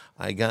 Yeah,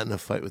 I got in a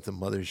fight with the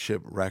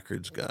Mothership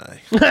Records guy.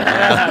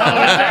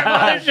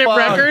 Mothership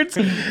Records.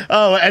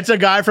 Oh, it's a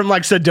guy from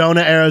like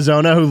Sedona,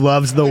 Arizona, who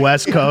loves the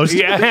West Coast.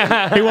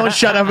 Yeah. He won't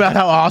shut up about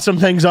how awesome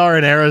things are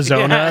in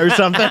Arizona or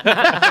something.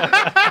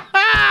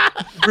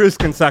 Bruce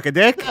can suck a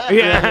dick.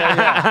 His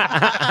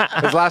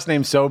last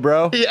name's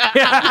Sobro.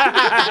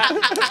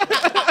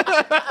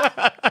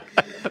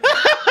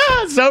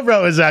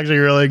 Sobro is actually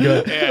really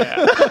good.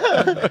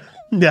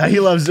 Yeah, he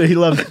loves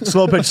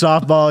slow pitch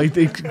softball.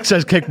 He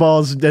says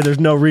kickballs. There's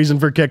no reason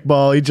for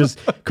kickball. He just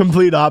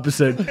complete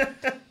opposite.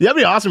 That'd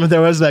be awesome if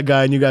there was that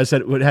guy and you guys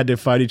had to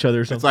fight each other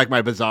or It's something. like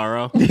my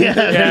Bizarro.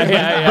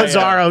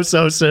 Bizarro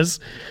Sosis.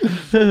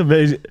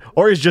 Amazing.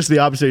 Or he's just the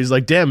opposite. He's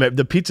like, damn it,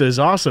 the pizza is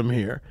awesome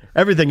here.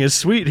 Everything is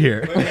sweet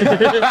here.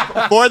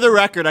 For the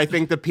record, I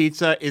think the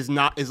pizza is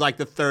like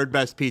the third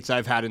best pizza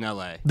I've had in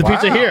LA. The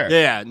pizza here.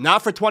 Yeah,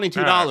 not for $22,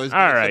 but All it's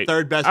right. the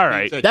third best All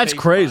right. pizza. That's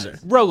taste-wise. crazy.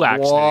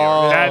 Relax, New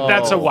Whoa. York.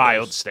 That's a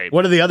wild statement.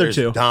 What are the other There's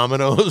two?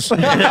 Domino's.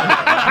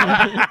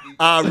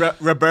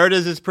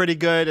 Roberta's is pretty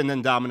good, and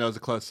then Domino's a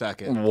close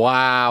second.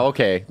 Wow.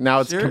 Okay.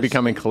 Now it's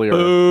becoming clearer.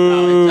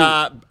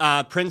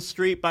 It's, Prince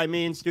Street by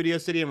me in Studio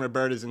City, and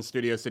Roberta's in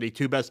Studio City.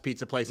 2 best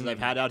pizza places I've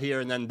had out here,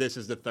 and then this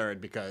is the third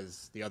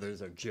because the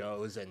others are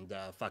Joe's and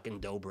fucking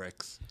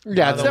Dobrik's.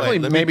 Yeah, it's By the way, definitely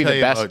let me maybe tell the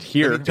you best about-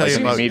 here, let me tell like you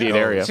in the about immediate Joe's.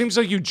 area. Seems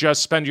like you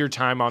just spend your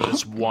time on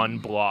this one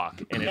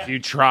block, and if you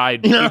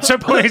tried pizza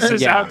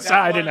places Yeah.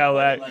 outside in LA,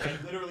 I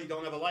literally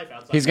don't have a life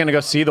outside. He's gonna go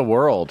see the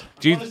world.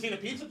 do you see the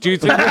pizza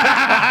think?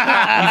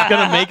 He's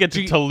gonna make it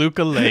to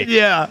Toluca Lake.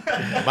 Yeah.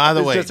 By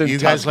the way, just in you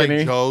guys Tuscany.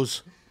 like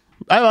Joe's?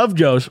 I love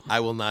Joe's. I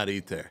will not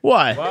eat there.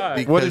 Why?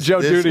 Because What did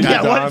Joe this do to you,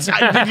 guy- Don? Were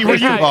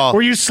First of all,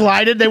 were you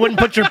slighted? They wouldn't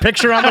put your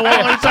picture on the wall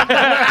or something?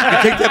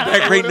 take that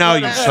back right now,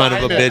 you son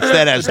of a bitch.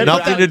 That has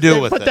nothing to do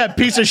with Put it. that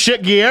piece of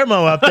shit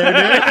Guillermo up there,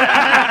 dude.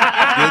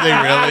 Do they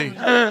really?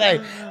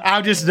 Hey,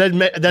 I'll just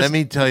admit that's Let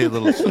me tell you a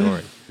little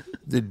story.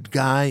 The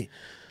guy,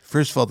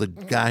 First of all, the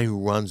guy who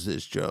runs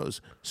this Joe's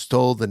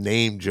stole the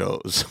name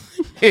Joe's.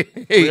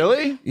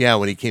 Really? Yeah,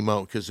 when he came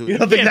out because You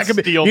don't think that could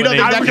be? steal You the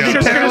don't think name that could be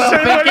Just gonna parallel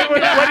say,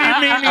 thinking? what do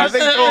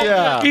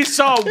you mean? He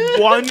saw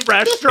one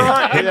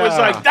restaurant and was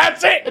like,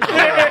 "That's it."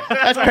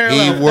 That's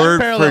parallel. he that's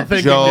worked parallel for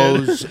thinking,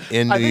 Joe's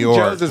in I New think York.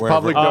 Joe's is wherever-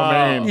 public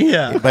domain. Dude.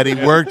 Yeah. But he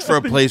worked for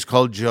a place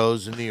called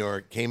Joe's in New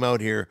York, came out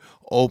here,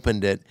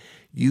 opened it,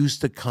 used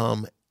to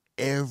come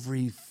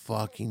every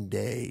fucking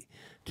day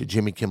to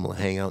Jimmy Kimmel,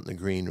 hang out in the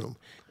green room.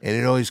 And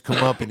he'd always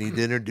come up and he'd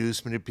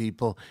introduce me to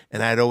people,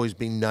 and I'd always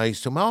be nice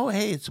to him. Oh,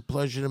 hey, it's a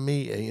pleasure to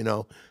meet you, you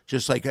know,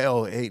 just like,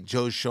 oh, hey,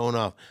 Joe's showing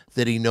off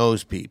that he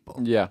knows people.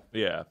 Yeah.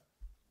 Yeah.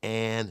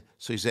 And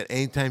so he said,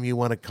 anytime you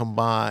want to come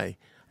by,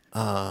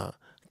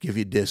 give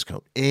you a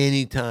discount.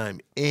 Anytime,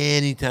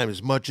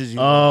 as much as you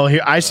want. Oh,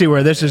 here I see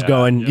where this is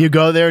going. You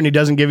go there and he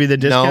doesn't give you the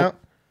discount.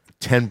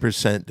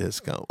 10%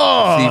 discount.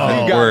 Oh, It's even you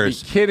gotta be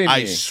worse. kidding I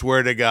me.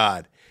 swear to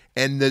God.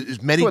 And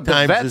as many What the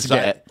times vets as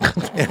get.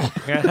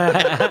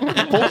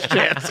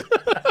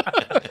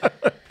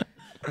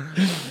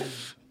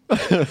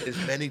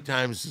 as many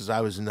times as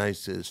I was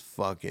nice to this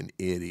fucking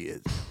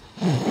idiot.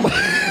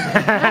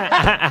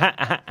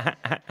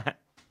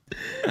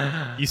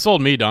 You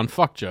sold me, Don.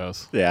 Fuck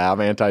Joe's. Yeah, I'm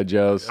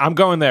anti-Joe's. I'm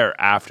going there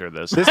after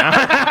this. You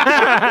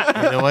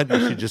know what?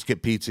 You should just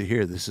get pizza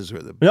here. This is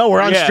where the No,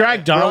 we're on Yeah.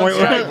 strike, Don. We're on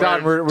strike,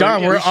 Don. We're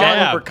Don, we're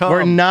shall overcome.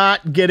 We're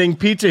not getting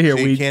pizza here. So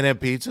you We can't have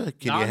pizza.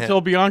 Can Not you have?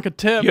 until Bianca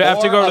tips. You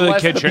have to go to the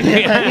unless the kitchen.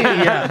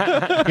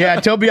 yeah.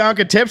 Until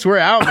Bianca tips, we're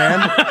out,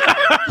 man.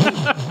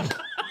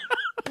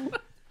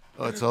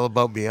 Oh, it's all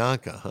about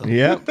Bianca, huh?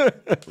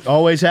 Yep.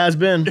 Always has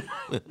been.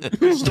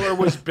 The store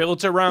was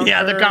built around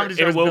Yeah, her. the comedy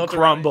store It was will built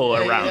crumble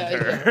around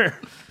her.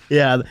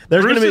 Yeah.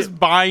 There's Bruce gonna is be.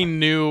 buying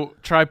new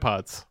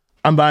tripods.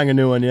 I'm buying a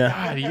new one. Yeah.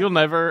 God, you'll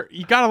never.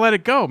 You gotta let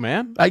it go,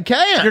 man. I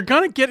can't. You're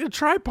gonna get a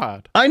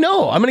tripod. I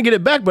know. I'm gonna get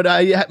it back, but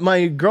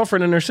my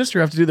girlfriend and her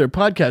sister have to do their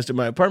podcast at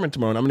my apartment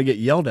tomorrow, and I'm gonna get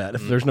yelled at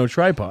if there's no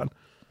tripod.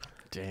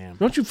 Damn.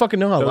 Don't you fucking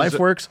know how life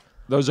works?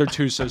 Those are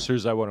two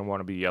sisters I wouldn't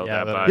want to be yelled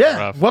Yeah, at that by. is Yeah.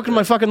 rough. Welcome to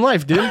my fucking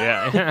life, dude.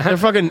 Yeah. They're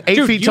fucking 8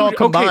 Dude, feet you- tall okay,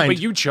 combined. but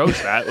you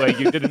chose that. Like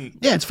you didn't.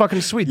 Yeah, it's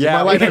fucking sweet. Yeah,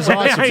 My life is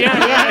awesome.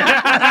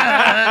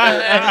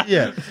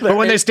 Yeah. But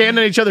when they stand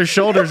on each other's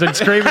shoulders and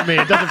scream at me,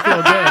 it doesn't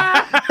feel good.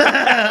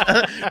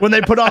 When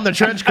they put on the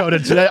trench coat,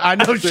 it's I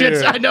know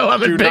shit. I know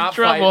I'm in Do big not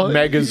trouble.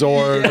 fight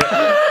Megazord,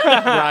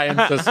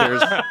 Ryan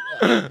sisters.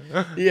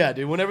 Yeah,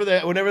 dude.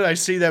 Whenever I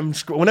see them,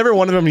 whenever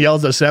one of them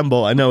yells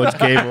 "assemble," I know it's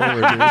game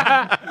over,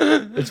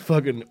 dude. It's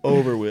fucking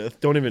over with.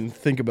 Don't even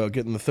think about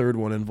getting the third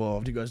one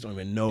involved. You guys don't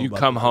even know. You about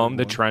come the home,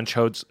 third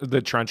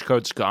the trench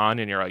coat's gone,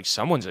 and you're like,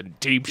 someone's in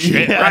deep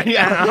shit one. right now.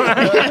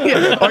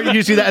 Yeah. Or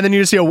you see that, and then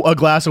you see a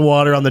glass of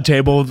water on the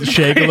table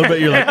shake a little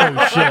bit. You're like,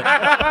 oh shit,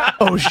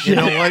 oh shit. You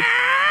know what?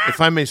 If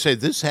I may say,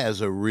 this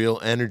has a real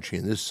energy,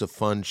 and this is a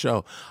fun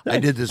show. I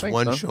did this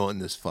one show on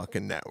this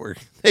fucking network.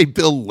 They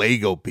build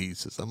Lego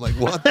pieces. I'm like,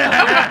 what the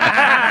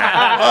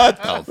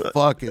what the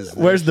fuck is this?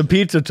 Where's the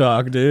pizza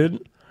talk,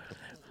 dude?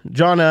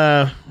 John,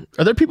 are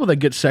there people that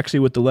get sexy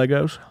with the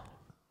Legos?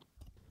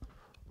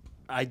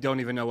 I don't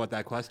even know what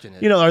that question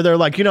is. You know, are there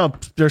like,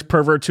 there's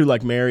perverts who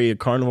like marry a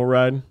carnival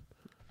ride?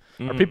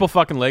 Are people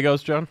fucking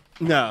Legos, John?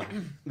 No,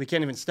 we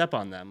can't even step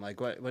on them.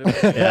 Like what?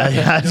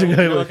 Yeah. You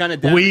know what kind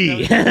of damage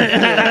We.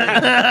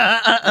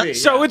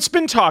 those- So it's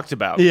been talked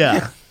about.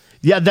 Yeah.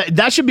 Yeah,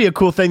 that should be a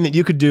cool thing that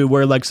you could do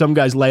where like some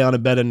guys lay on a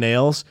bed of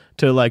nails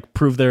to like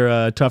prove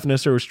their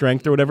toughness or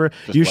strength or whatever.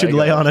 You should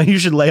lay on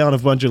a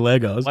bunch of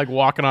Legos. Like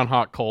walking on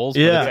hot coals,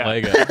 Yeah. but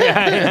it's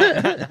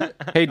Lego.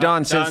 Hey,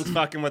 Don, Don's since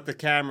fucking with the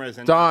cameras.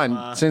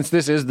 And since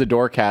this is the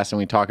Doorcast and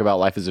we talk about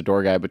life as a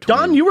door guy between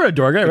Don, you were a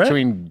door guy, right?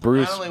 between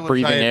Bruce Not only was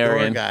breathing I a air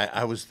door in. guy,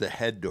 I was the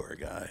head door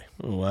guy.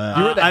 Wow.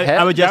 You were the head.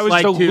 I would That just was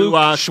like the to.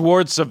 Luke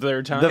Schwartz of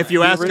their time. If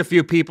you ask a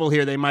few people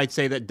here, they might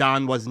say that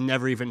Don was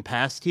never even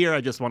passed here.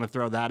 I just want to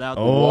throw that out.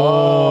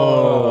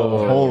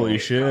 Oh, holy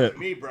shit.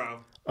 Me, bro.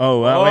 Oh,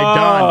 wow. Wait,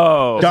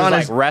 Don. Don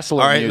Like is.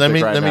 wrestling All right, let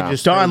music me right now.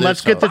 just Don, throw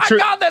let's this get the out.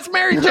 truth. God, that's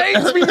Mary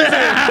Jane's music.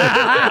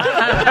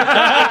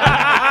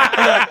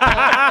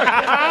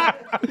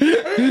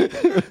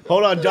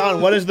 Hold on,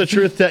 Don. What is the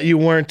truth that you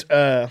weren't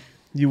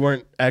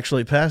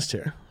actually passed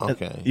here?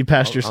 Okay. You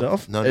passed I'll-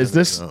 yourself? no, Is no,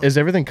 this no. is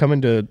everything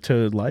coming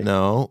to light?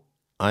 No,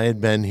 I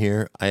had been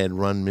here. I had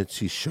run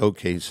Mitzi's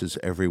showcases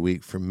every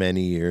week for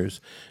many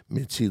years.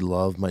 Mitzi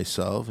loved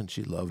myself, and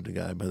she loved a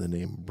guy by the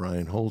name of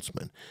Brian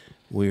Holtzman.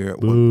 We were at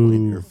one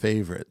point her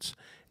favorites.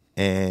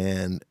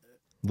 And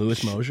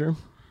Louis Mosier,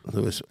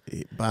 Louis,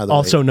 by the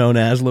also way, known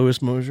as Louis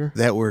Mosier.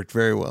 that worked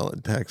very well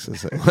in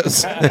Texas. It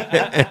was.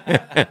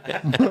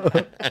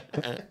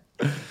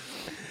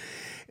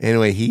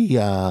 Anyway, he.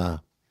 So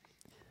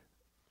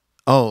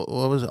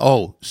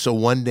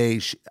one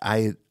day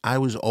I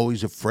was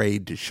always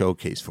afraid to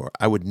showcase for her.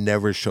 I would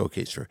never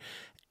showcase for her.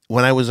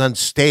 When I was on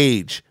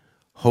stage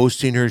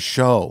hosting her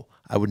show,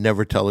 I would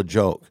never tell a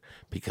joke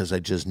because I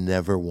just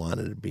never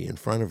wanted to be in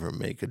front of her and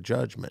make a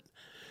judgment.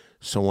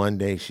 So one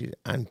day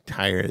I'm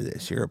tired of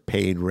this. You're a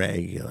paid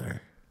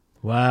regular.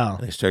 Wow.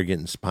 I started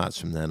getting spots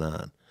from then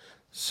on.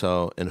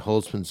 So, and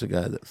Holtzman's the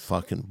guy that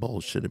fucking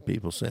bullshitted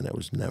people saying I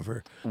was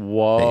never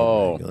Whoa.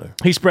 paying regular.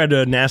 He spread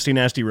a nasty,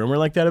 nasty rumor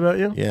like that about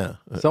you? Yeah.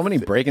 So many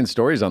breaking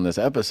stories on this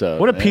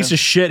episode. What a piece of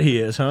shit he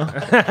is, huh?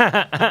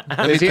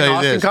 Is he an tell you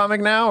Austin this.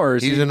 comic now, or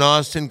is He's he? an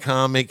Austin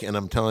comic, and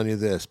I'm telling you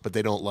this, but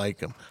they don't like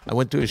him. I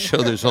went to a show.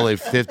 There's only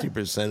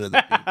 50% of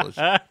the people.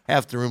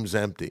 Half the room's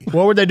empty.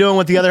 What were they doing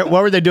with the other?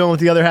 What were they doing with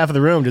the other half of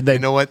the room? Did they You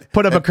know what?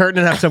 put up a curtain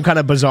and have some kind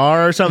of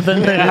bazaar or something?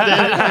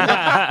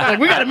 Like,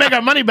 we got to make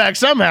our money back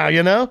somehow,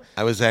 you know?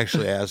 I was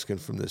actually asking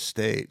from the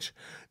stage.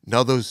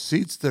 Now those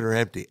seats that are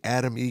empty,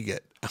 Adam Egget,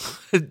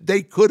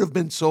 they could have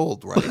been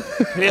sold, right?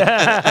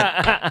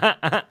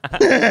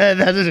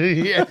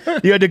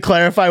 You had to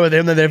clarify with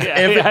him that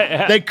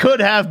if they could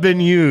have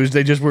been used,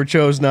 they just were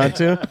chose not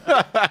to.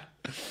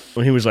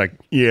 When he was like,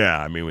 "Yeah,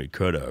 I mean, we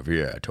could have.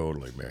 Yeah,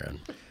 totally, man."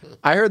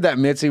 I heard that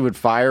Mitzi would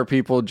fire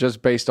people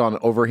just based on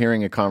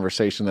overhearing a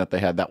conversation that they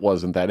had that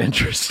wasn't that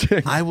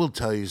interesting. I will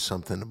tell you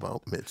something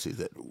about Mitzi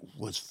that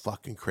was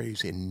fucking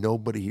crazy, and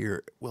nobody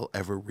here will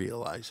ever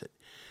realize it.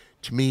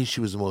 To me, she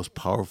was the most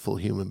powerful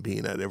human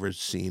being I'd ever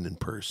seen in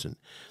person.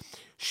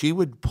 She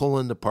would pull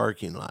in the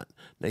parking lot.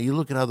 Now, you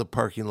look at how the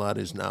parking lot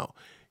is now.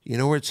 You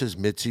know where it says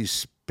Mitzi's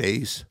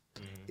space?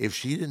 If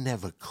she didn't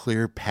have a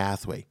clear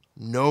pathway,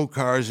 no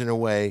cars in her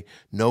way,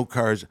 no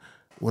cars.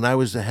 When I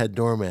was the head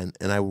doorman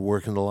and I would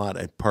work in the lot,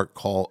 I'd park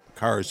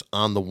cars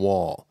on the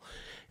wall.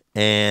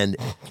 And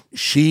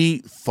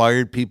she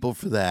fired people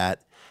for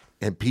that.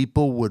 And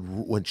people would,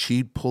 when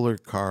she'd pull her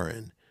car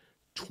in,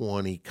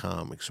 20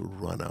 comics would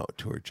run out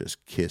to her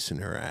just kissing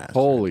her ass.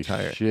 Holy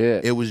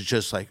shit. It was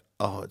just like,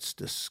 oh, it's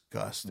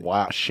disgusting.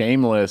 Wow,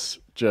 shameless.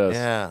 Just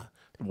Yeah.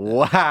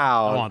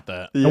 wow. I want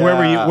that. And where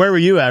were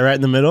you at? Right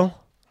in the middle.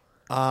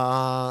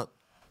 I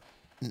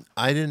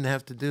didn't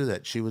have to do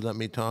that. She would let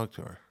me talk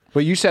to her.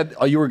 But you said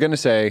you were going to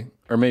say,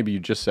 or maybe you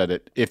just said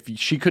it. If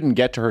she couldn't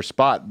get to her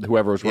spot,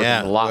 whoever was working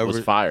the lot was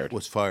fired.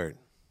 Was fired.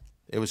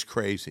 It was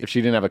crazy. If she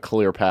didn't have a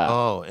clear path.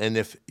 Oh, and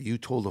if you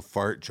told a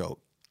fart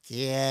joke,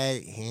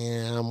 get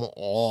him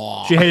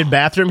off. She hated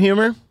bathroom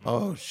humor.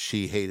 Oh,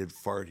 she hated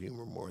fart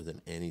humor more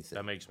than anything.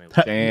 That makes me.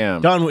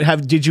 Damn. Don,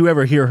 did you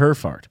ever hear her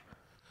fart?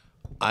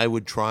 I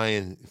would try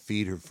and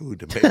feed her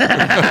food to make her.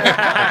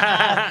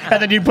 And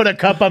then you put a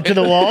cup up to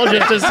the wall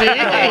just to see.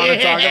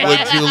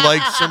 Would you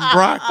like some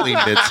broccoli,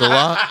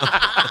 Mitzola?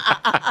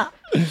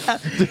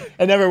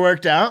 It never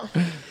worked out.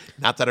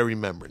 Not that I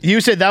remember. You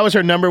said that was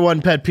her number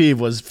one pet peeve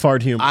was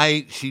fart humor.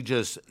 You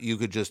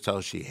could just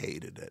tell she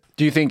hated it.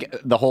 Do you think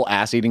the whole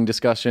ass eating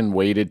discussion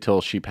waited till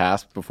she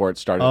passed before it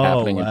started Oh,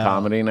 happening in wow.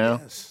 comedy now?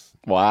 Yes.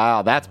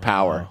 Wow, that's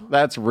power.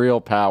 That's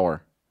real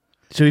power.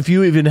 So if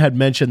you even had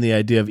mentioned the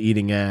idea of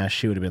eating ass,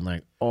 she would have been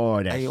like,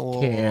 "Oh, that's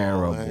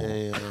terrible."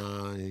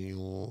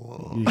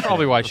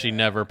 Probably why she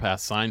never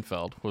passed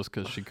Seinfeld was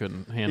because she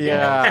couldn't handle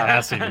Yeah.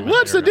 ass eating.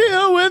 What's the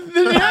deal with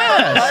the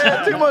ass?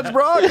 had too much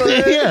broccoli.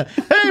 Yeah.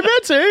 Hey,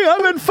 Mitzi,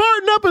 I've been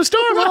farting up a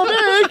storm all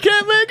day.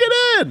 Can't make it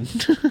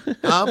in.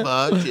 How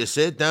about you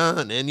sit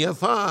down and you're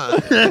fine?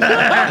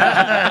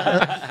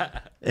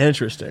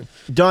 Interesting.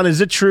 Don, is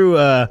it true?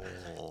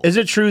 Is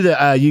it true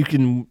that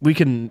we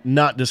can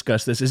not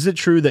discuss this? Is it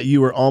true that you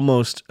were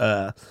almost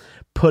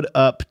put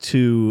up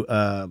to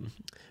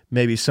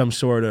maybe some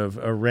sort of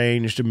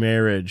arranged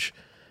marriage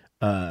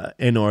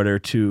in order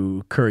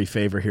to curry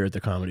favor here at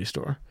the Comedy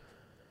Store?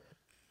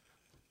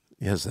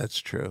 Yes, that's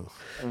true.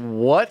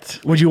 What?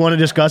 Would you want to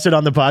discuss it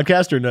on the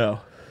podcast or no?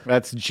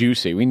 That's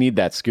juicy. We need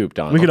that scoop,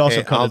 Don. We could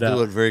also Okay, cut I'll it out.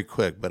 do it very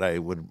quick, but I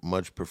would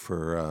much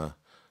prefer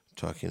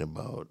talking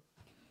about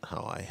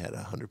how I had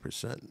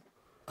 100%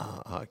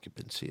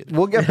 occupancy.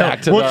 We'll get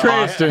back to We'll the trade.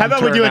 Austin How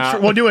about we do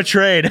turnout. we'll do a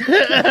trade?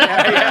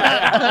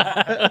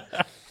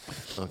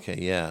 Okay,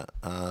 yeah.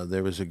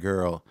 There was a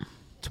girl,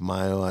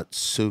 Tamayo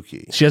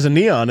Atsuki. She has a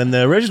neon in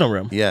the original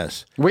room.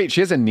 Yes. Wait,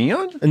 she has a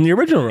neon? In the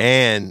original room.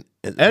 And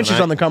And she's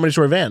on the Comedy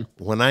Store van.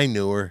 When I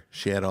knew her,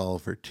 she had all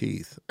of her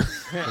teeth.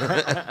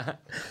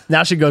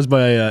 Now she goes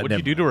by. What did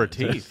you do to her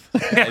teeth?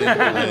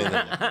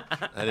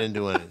 I didn't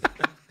do anything.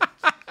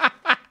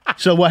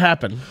 So what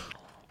happened?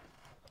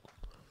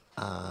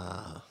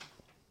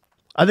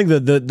 I think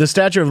the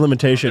statute of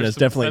limitation has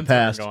Some definitely censoring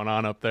passed. going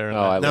on up there.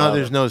 Oh, I No, love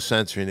there's it. no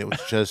censoring. It was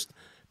just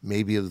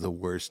maybe the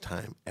worst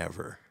time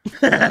ever.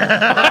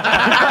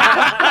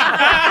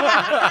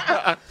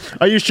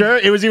 Are you sure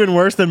it was even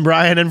worse than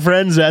Brian and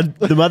Friends at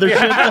the mothership?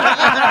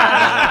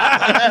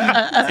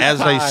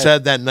 As I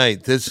said that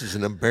night, this is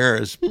an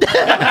embarrassment.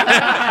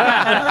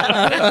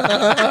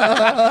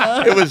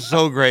 It was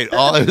so great.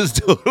 All I was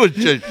doing was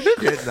just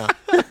shitting on.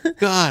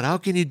 God, how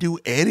can you do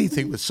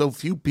anything with so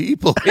few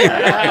people here?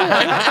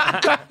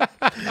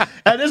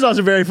 And it's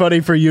also very funny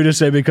for you to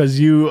say because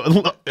you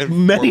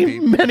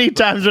many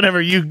times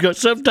whenever you go,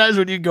 sometimes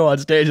when you go on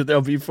stage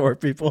there'll be 4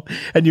 people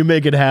and you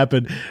make it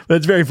happen. But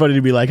it's very funny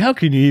to be like, how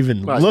can you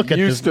even look at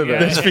used to that.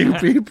 this few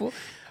people?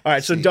 All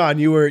right, so Don,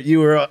 you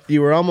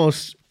were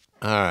almost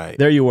All right.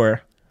 there. You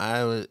were.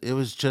 It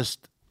was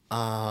just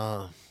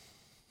wow.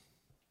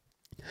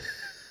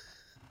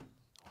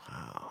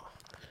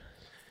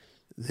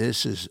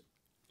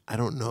 I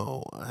don't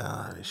know.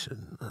 I should.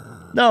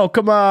 No,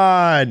 come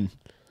on.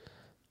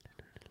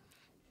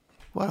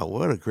 Wow,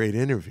 what a great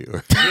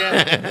interviewer.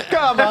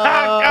 Come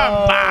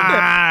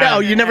on. Oh,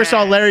 you never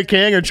saw Larry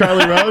King or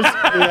Charlie Rose?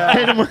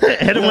 Hit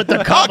him with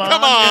the come on.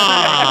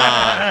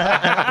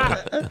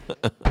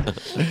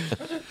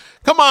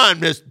 Come on,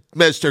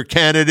 Mr.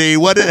 Kennedy.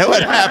 What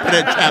happened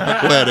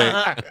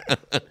at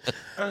Chappaquiddick?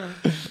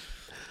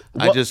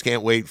 I just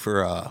can't wait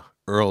for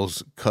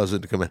Earl's cousin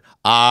to come in.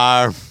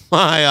 My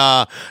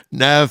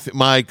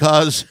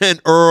cousin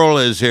Earl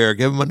is here.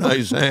 Give him a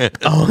nice hand.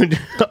 Oh,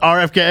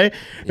 RFK?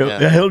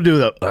 Yeah. He'll do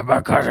the.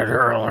 My cousin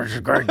Earl is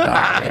a great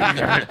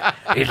guy.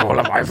 He's one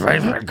of my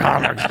favorite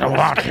comics to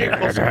watch here.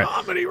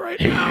 Comedy right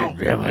now.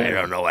 I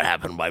don't know what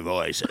happened to my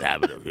voice. It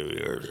happened a few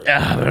years ago.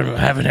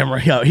 Having him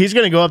right out. He's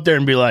going to go up there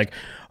and be like,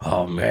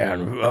 oh,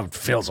 man, it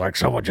feels like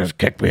someone just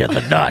kicked me in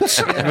the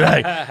nuts.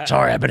 Like,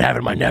 sorry, I've been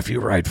having my nephew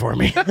write for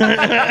me.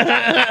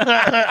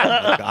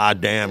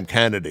 Goddamn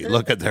Kennedy.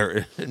 Look at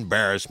their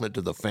embarrassment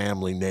to the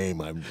family name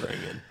I'm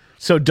bringing.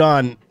 So,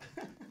 Don,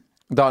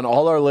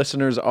 All our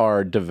listeners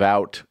are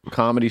devout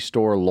Comedy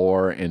Store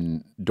lore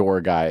and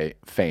door guy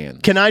fans.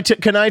 can I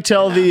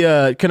tell what I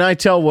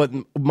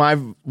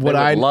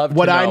love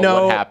to I know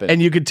know, what happened.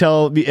 and you could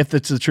tell me if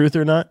it's the truth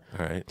or not?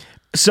 All right.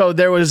 So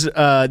there was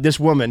this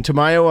woman,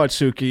 Tamayo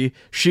Atsuki.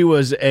 She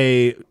was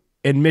in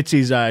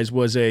Mitzi's eyes,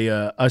 was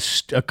a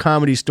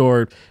Comedy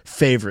Store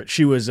favorite.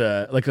 She was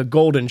like a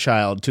golden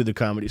child to the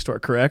Comedy Store,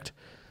 correct?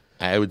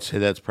 I would say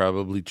that's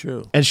probably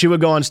true. And she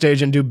would go on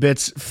stage and do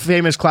bits,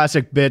 famous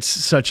classic bits,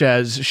 such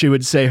as she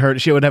would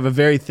have a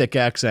very thick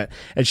accent,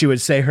 and she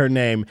would say her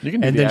name, You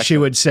can do and the then she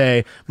accent. would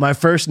say, my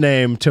first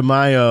name,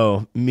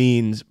 Tamayo,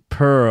 means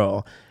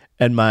pearl,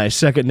 and my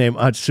second name,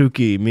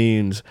 Atsuki,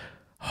 means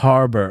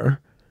harbor.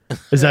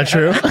 Is that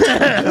true?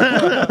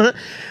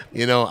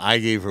 You know, I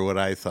gave her what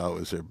I thought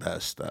was her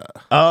best.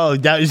 Oh,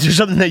 that is there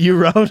something that you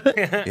wrote?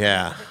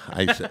 Yeah,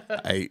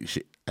 I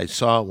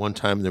saw it one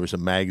time. There was a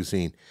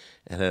magazine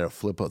and had a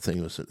flip up thing.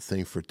 It was a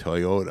thing for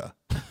Toyota.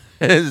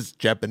 It's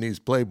Japanese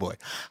Playboy.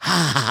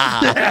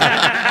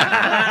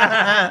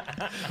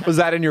 Was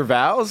that in your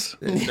vows?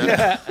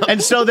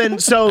 And so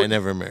I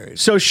never married.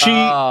 So she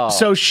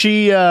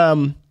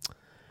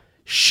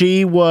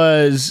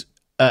was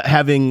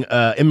having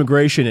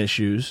immigration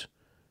issues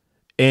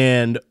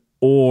and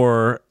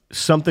or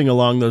something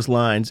along those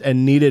lines,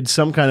 and needed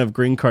some kind of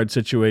green card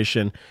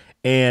situation.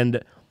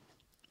 And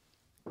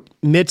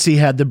Mitzi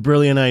had the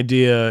brilliant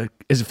idea,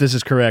 if this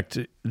is correct,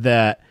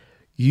 that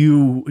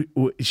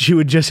she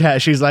would just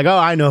have. She's like, oh,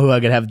 I know who I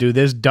could have do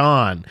this,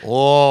 Don.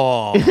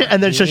 Oh,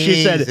 And then so she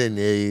he's said, an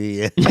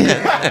idiot.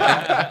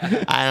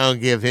 I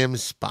don't give him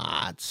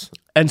spots.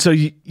 and so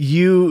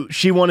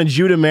she wanted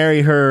you to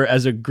marry her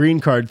as a green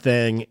card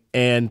thing,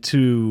 and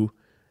you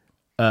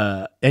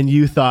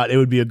thought it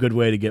would be a good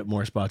way to get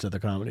more spots at the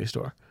Comedy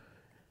Store.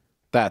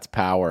 That's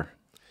power.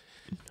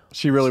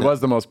 She really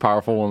was the most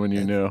powerful woman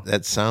you knew.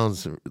 That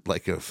sounds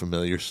like a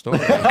familiar story.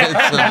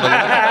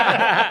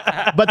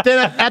 But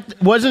then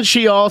wasn't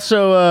she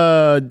also,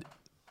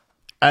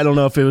 I don't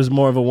know if it was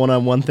more of a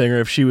one-on-one thing or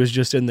if she was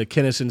just in the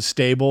Kinnison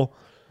stable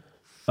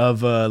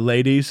of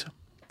ladies.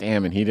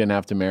 Damn, and he didn't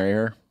have to marry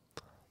her?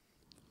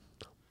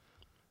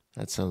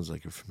 That sounds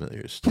like a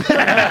familiar story.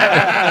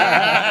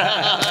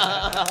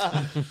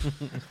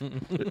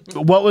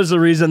 What was the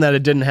reason that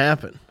it didn't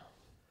happen?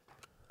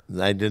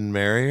 I didn't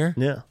marry her.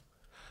 Yeah.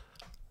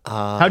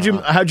 How'd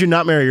you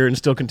not marry her and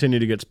still continue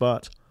to get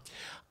spots?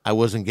 I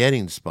wasn't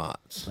getting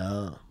spots.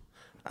 Oh.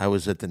 I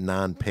was at the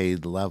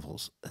non-paid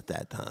levels at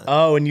that time.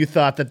 Oh, and you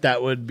thought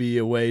that would be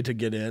a way to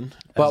get in?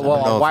 But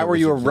know if why it were was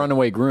you a exact-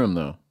 runaway groom,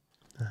 though?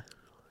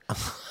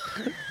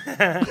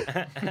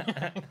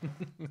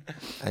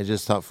 I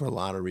just thought for a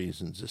lot of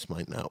reasons this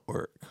might not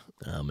work.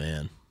 Oh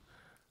man.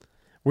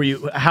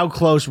 How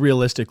close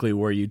realistically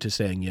were you to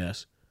saying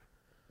yes?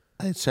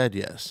 I said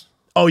yes.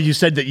 Oh, you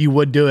said that you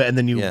would do it, and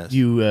then Yes.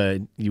 you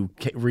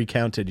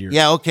recounted your.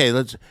 Yeah, okay.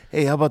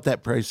 Hey, how about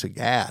that price of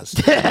gas?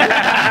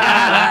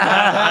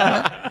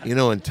 You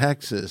know, in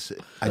Texas,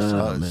 I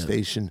saw a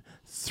station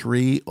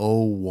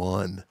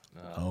 301.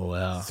 Oh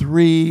wow.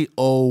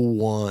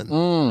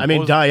 301. I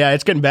mean, Don, yeah,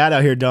 it's getting bad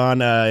out here, Don.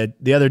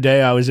 The other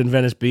day I was in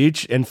Venice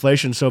Beach.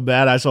 Inflation's so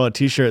bad, I saw a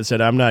T-shirt that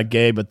said, "I'm not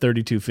gay, but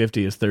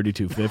 3250 is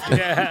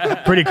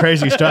 3250." Pretty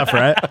crazy stuff,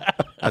 right?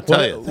 I'll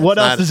tell you. What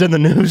else is in the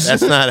news?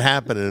 That's not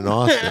happening in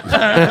Austin.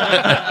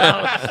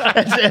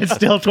 it's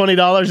still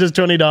 $20 is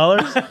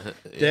 $20.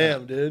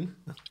 Damn, dude.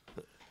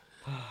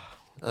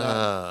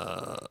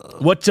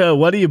 What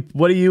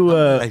do you?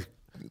 I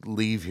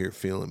leave here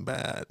feeling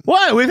bad.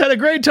 What? We've had a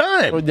great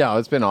time. No,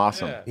 it's been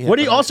awesome. Yeah, What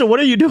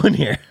are you doing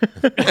here?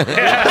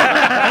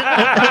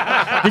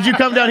 Did you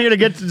come down here to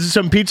get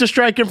some pizza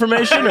strike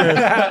information,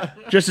 or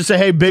just to say,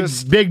 hey,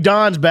 Big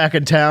Don's back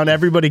in town,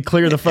 everybody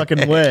clear the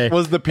fucking way?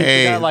 Was the people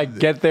Hey, that like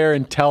get there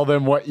and tell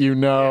them what you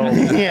know?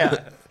 Yeah.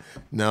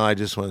 No, I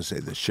just want to say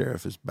the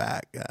sheriff is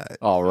back, guys.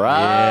 All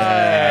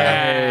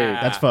right.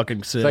 That's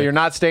fucking sick. So you're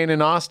not staying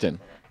in Austin.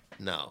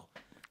 No.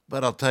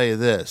 But I'll tell you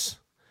this.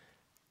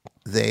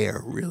 they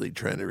are really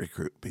trying to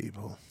recruit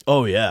people.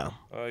 Oh yeah.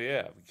 Oh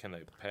yeah, can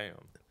they pay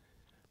them?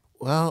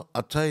 Well,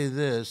 I'll tell you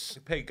this.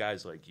 They pay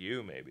guys like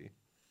you, maybe.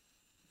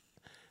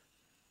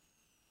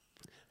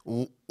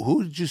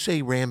 Who did you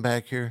say ran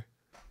back here?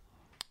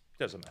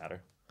 Doesn't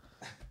matter.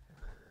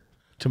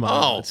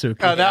 Tomorrow. Oh,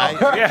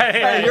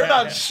 Hey, you're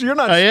not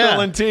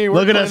spilling tea. We're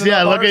Look at us. cleaning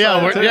Yeah, up look our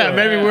at side,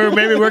 too.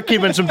 maybe we're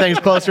keeping some things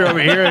closer over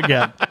here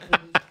again.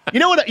 You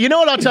know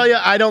what I'll tell you?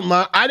 I don't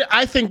mind.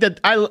 I think that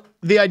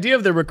the idea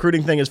of the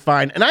recruiting thing is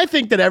fine, and I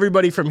think that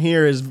everybody from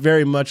here is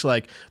very much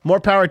like more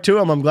power to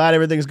them. I'm glad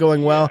everything's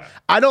going well. Yeah.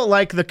 I don't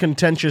like the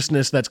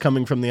contentiousness that's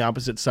coming from the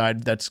opposite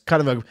side. That's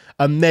kind of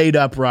a made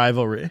up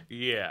rivalry.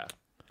 Yeah.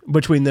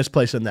 Between this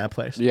place and that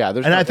place. Yeah,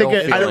 there's and I think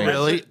I don't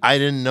really. I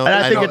didn't know. And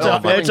I think it's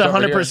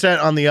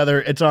 100% on the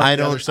other. It's on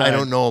the other side. I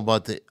don't know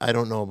about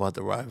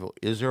the rival.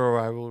 Is there a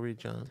rivalry,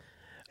 John?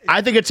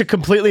 I think it's a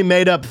completely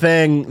made up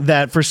thing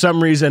that for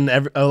some reason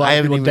a lot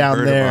of people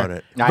down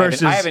there. I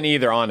haven't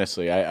either.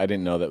 Honestly, I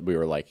didn't know that we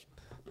were like.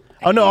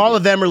 Oh no! All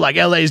of them are like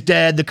LA's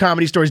dead. The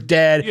Comedy Store's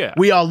dead. Yeah.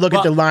 We all look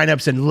at the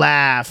lineups and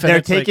laugh. And they're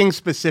taking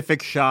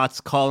specific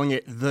shots, calling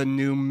it the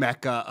new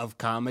mecca of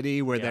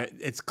comedy, where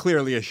it's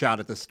clearly a shot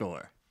at the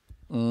store.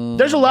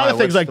 There's a lot of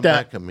things like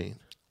that. Mecca mean?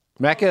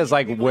 Mecca is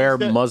like where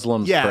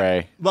Muslims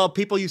pray. Well,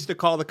 people used to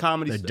call the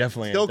comedy store.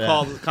 Definitely Still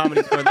call the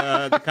comedy store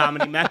the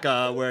comedy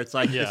mecca, where it's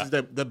like this is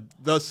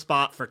the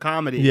spot for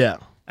comedy. Yeah.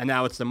 And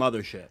now it's the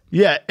mothership.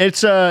 Yeah,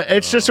 it's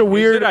just a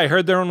weird. I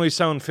heard they're only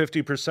selling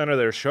 50% of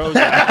their shows.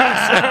 Yeah,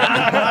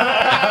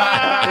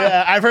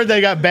 I've heard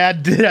they got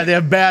bad. They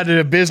have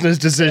bad business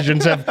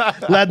decisions.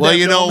 Well,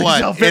 you know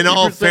what? In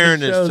all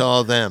fairness to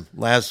all them,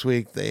 last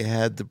week they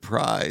had the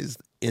prize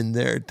in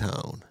their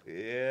town.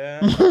 Yeah,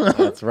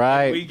 that's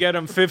right. We get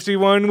them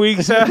 51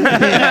 weeks out.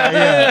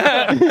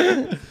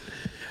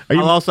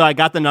 I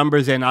got the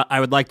numbers in. I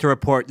would like to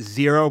report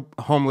 0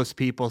 homeless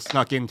people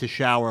snuck in to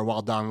shower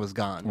while Don was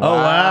gone. Oh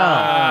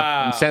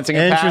wow! I'm sensing a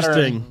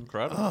interesting.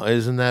 Pattern. Oh,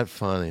 isn't that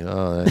funny?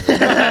 Oh,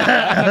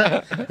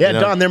 yeah,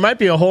 Don. There might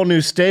be a whole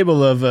new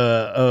stable of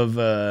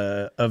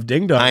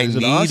ding dongs I in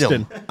need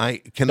Austin.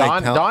 them.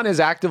 Don is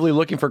actively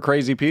looking for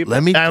crazy people.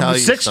 Let me tell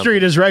you 6th something.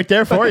 Street is right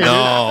there for you.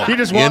 No, you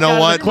just walk out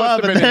of the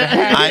club.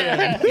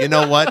 You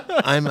know what?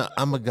 I'm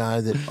a guy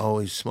that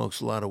always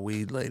smokes a lot of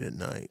weed late at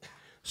night.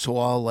 So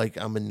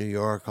I'm in New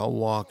York, I'll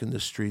walk in the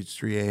streets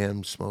 3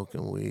 a.m.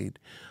 smoking weed.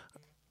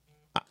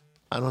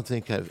 I don't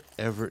think I've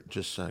ever,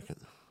 just a second.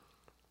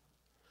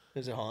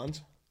 Is it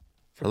Hans?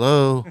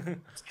 Hello?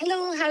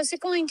 Hello, how's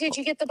it going? Did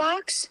you get the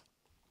box?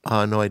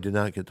 No, I did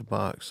not get the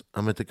box.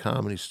 I'm at the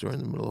Comedy Store in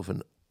the middle of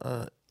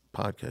a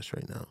podcast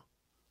right now.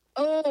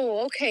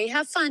 Oh, okay.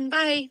 Have fun.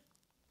 Bye.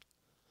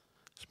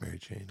 It's Mary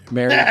Jane.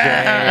 Mary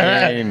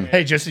Jane.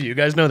 Hey, just so you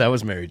guys know, that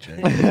was Mary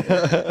Jane.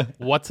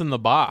 What's in the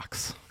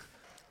box?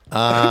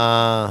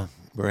 We're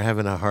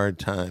having a hard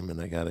time, and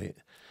I got it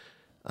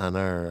on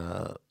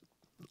our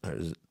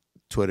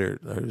Twitter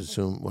or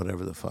Zoom,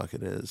 whatever the fuck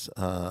it is,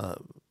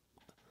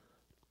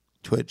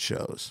 Twitch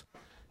shows.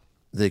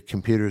 The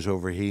computer's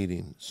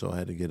overheating, so I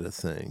had to get a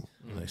thing.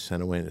 And I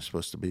sent away, and it's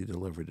supposed to be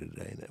delivered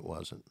today, and it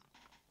wasn't.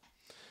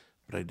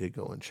 But I did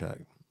go and check.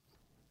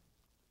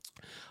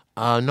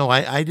 No,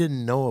 I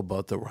didn't know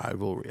about the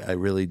rivalry. I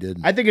really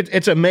didn't. I think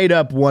it's a made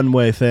up one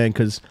way thing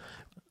because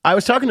I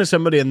was talking to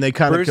somebody and they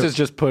kind of Bruce is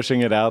just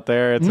pushing it out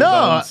there. It's his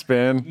No. own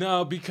spin.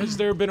 No, because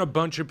there have been a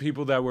bunch of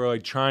people that were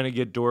like trying to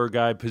get door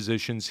guy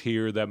positions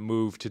here that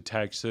moved to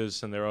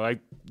Texas, and they were like,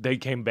 they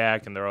came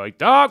back and they were like,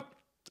 oh,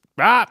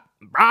 rah,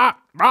 rah,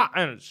 rah.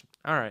 And it's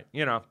all right,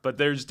 but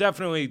there's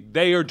definitely,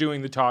 they are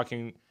doing the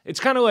talking. It's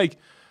kind of like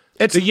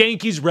the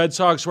Yankees-Red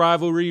Sox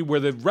rivalry where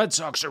the Red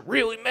Sox are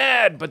really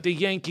mad, but the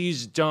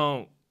Yankees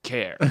don't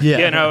care. Yeah.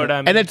 You know what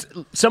I mean? And it's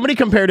somebody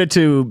compared it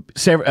to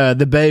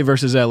the Bay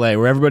versus LA,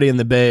 where everybody in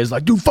the Bay is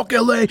like, dude, fuck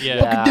LA,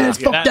 fuck this,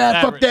 fuck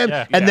that, fuck them.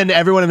 Yeah. And then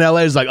everyone in LA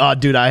is like, oh,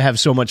 dude, I have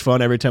so much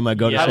fun every time I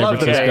go to I San love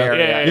the Bay Francisco.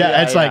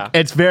 Area. It's like,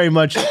 it's very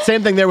much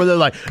same thing there where they're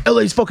like,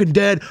 LA's fucking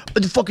dead,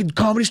 but the fucking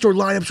Comedy Store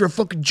lineups are a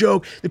fucking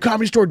joke. The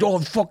Comedy Store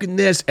don't fucking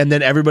this. And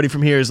then everybody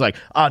from here is like,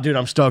 oh, dude,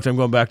 I'm stoked. I'm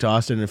going back to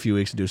Austin in a few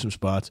weeks to do some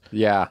spots.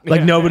 Yeah.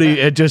 Like nobody,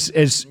 it just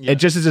is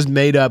this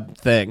made up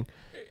thing.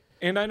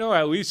 And I know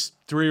at least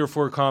 3 or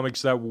 4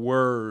 comics that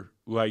were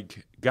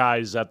like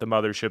guys at the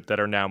mothership that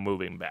are now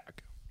moving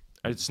back.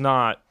 It's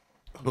not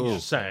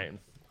just saying.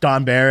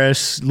 Don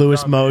Barris,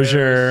 Louis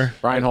Mosier.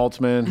 Brian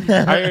Holtzman.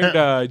 I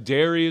heard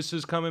Darius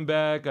is coming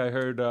back. I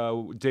heard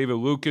David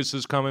Lucas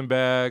is coming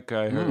back.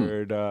 I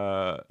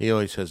heard He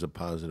always has a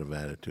positive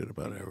attitude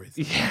about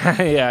everything.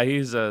 yeah,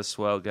 he's a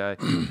swell guy.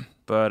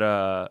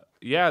 But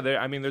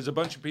there's a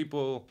bunch of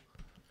people.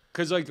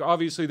 Because,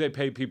 obviously they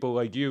pay people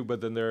like you, but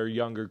then there are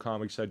younger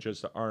comics that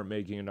just aren't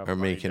making enough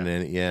money.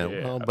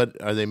 Well,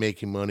 but are they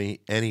making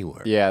money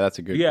anywhere? Yeah, that's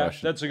a good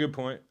question. That's a good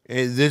point.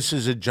 This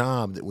is a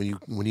job that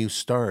when you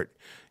start,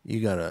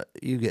 you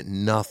get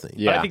nothing.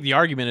 Yeah. But I think the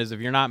argument is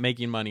if you're not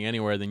making money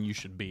anywhere, then you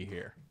should be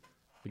here.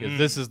 because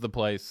this is the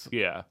place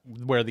Yeah.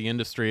 where the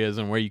industry is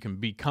and where you can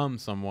become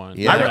someone.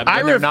 Yeah.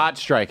 And they're not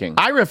striking.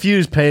 I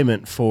refuse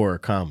payment for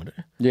comedy.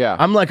 Yeah.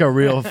 I'm like a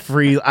real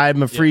free.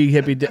 I'm a free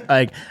hippie.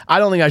 Like I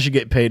don't think I should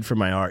get paid for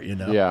my art.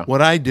 Yeah.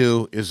 What I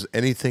do is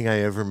anything I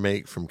ever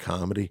make from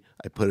comedy,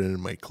 I put it in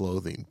my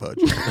clothing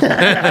budget.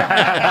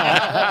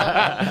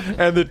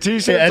 And the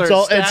t-shirts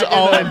It's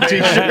all in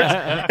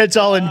t-shirts. It's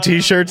all in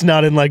t-shirts,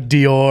 not in like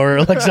Dior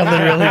or like something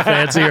really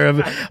fancy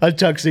or a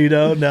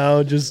tuxedo.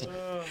 No, just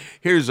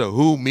Here's a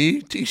Who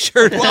Me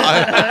t-shirt.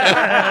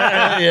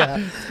 yeah.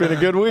 It's been a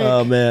good week.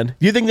 Oh man,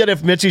 you think that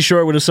if Mitzi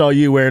Short would have saw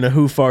you wearing a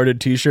Who Farted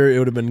t-shirt, it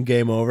would have been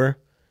game over?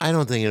 I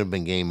don't think it would have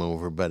been game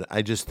over, but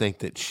I just think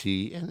that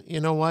she, and you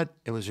know what?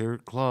 It was her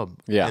club.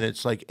 Yeah. And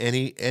it's like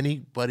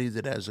anybody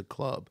that has a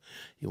club.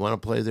 You want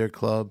to play their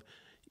club,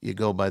 you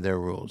go by their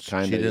rules.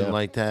 Kinda, she didn't yeah.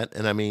 like that.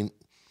 And I mean,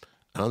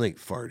 I don't think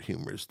fart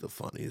humor is the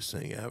funniest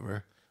thing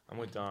ever. I'm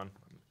with Don.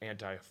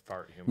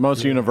 Anti-fart humor.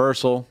 Most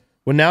universal.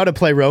 Well, now to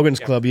play Rogan's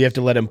Club, you have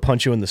to let him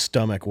punch you in the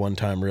stomach one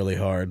time really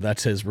hard.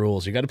 That's his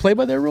rules. You got to play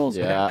by their rules.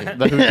 Yeah.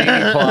 The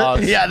Houdini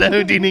clause. Yeah, the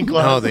Houdini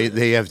Club. No,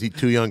 they have the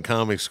two young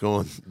comics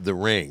going the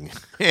ring.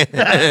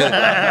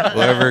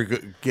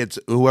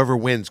 Whoever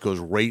wins goes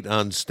right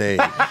on stage,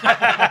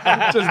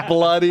 Just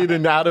bloodied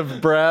and out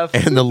of breath.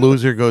 and the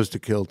loser goes to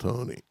kill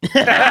Tony.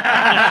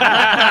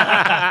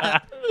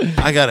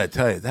 I gotta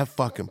tell you, that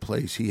fucking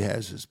place he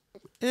has is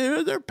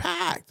they're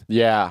packed.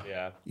 Yeah.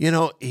 Yeah. You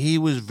know, he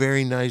was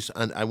very nice.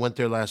 I went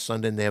there last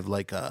Sunday, and they have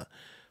like a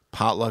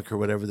potluck or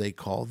whatever they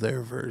call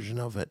their version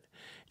of it.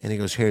 And he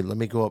goes, "Here, let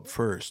me go up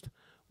first."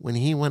 When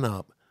he went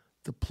up,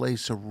 the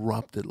place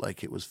erupted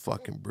like it was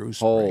fucking Bruce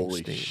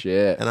Holy Springsteen.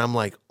 shit. And I'm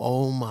like,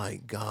 oh my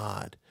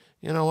God.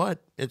 You know what?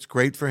 It's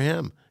great for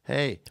him.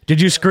 Hey.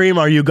 Did you scream,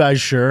 "Are you guys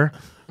sure?"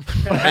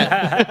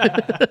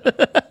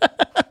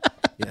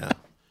 Yeah.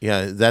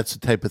 Yeah, that's the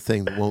type of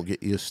thing that won't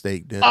get you a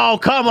steak dinner. Oh,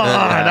 come on.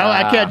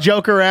 I can't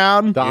joke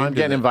around. Don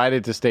getting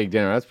invited to steak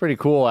dinner. That's pretty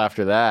cool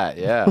after that.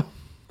 Yeah.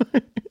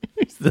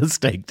 The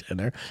steak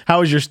dinner.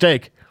 How was your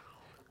steak?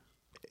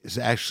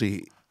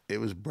 It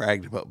was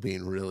bragged about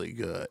being really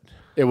good.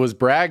 It was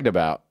bragged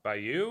about. By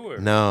you? Or?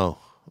 No,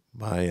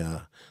 by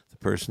the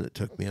person that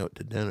took me out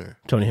to dinner.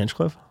 Tony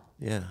Hinchcliffe?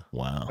 Yeah.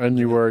 Wow. And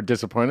you were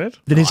disappointed?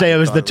 Did he say it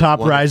was thought the it was top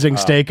wonderful. rising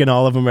steak in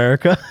all of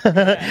America?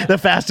 The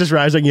fastest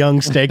rising young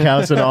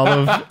steakhouse in all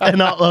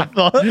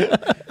of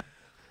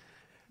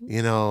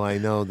You know, I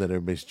know that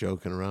everybody's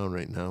joking around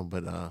right now,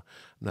 but I'm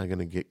not going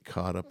to get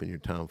caught up in your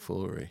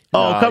tomfoolery.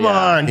 Oh, come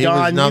on, He was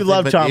Don. You nothing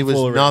love but-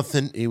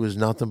 tomfoolery. He was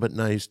nothing but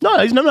nice. No,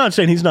 I'm not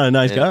saying he's not a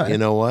nice And guy. you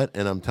know what?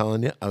 And I'm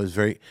telling you,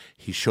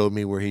 he showed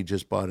me where he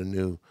just bought a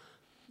new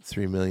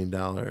 $3 million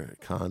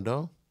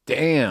condo.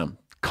 Damn.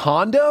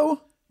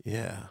 Condo?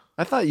 Yeah.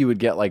 I thought you would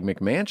get like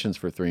McMansions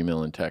for $3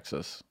 million in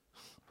Texas.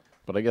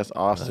 But I guess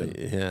Austin.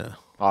 Yeah.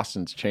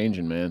 Austin's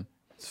changing, man.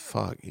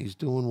 Fuck. He's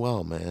doing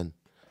well, man.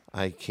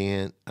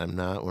 I'm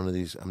not one of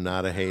these. I'm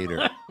not a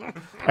hater.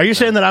 Are you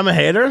saying that I'm a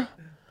hater?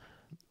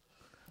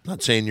 I'm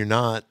not saying you're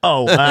not.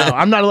 Oh, wow.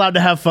 I'm not allowed to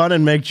have fun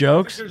and make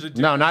jokes?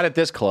 No, not at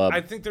this club.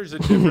 I think there's a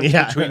difference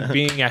Yeah. between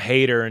being a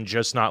hater and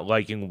just not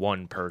liking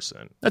one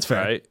person. That's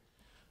fair. Right?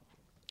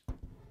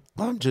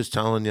 I'm just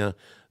telling you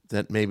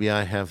that maybe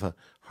I have a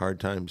hard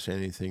time saying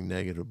anything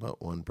negative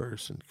about one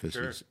person because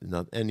he's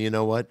not. And you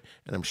know what?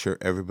 And I'm sure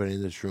everybody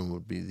in this room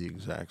would be the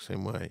exact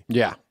same way.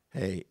 Yeah.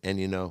 Hey, and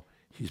you know,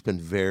 he's been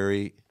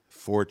very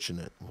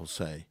fortunate, we'll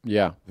say.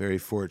 Yeah. Very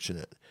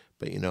fortunate.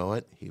 But you know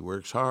what? He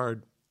works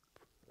hard.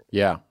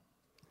 Yeah.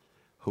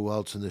 Who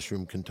else in this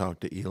room can talk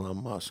to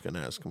Elon Musk and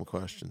ask him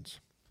questions?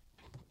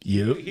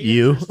 You.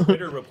 He answers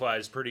Twitter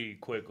replies pretty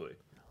quickly.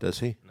 Does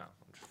he? No.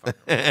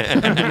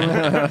 I'm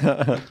just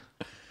fucking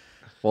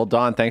Well,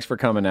 Don, thanks for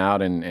coming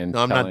out and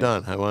No, I'm not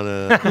done. I want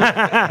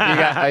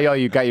to.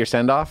 You got your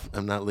send off?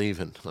 I'm not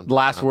leaving.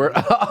 Last word.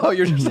 Oh,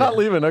 you're just not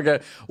leaving. Okay.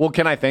 Well,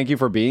 can I thank you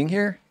for being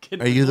here?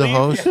 Are you the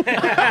host?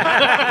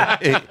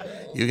 Hey,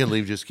 you can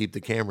leave. Just keep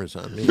the cameras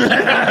on me.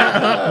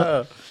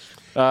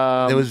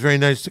 It was very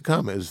nice to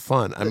come. It was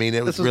fun. I mean,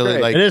 it was was really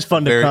great. like It is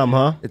fun to come,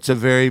 huh? It's a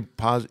very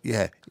positive.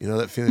 Yeah, you know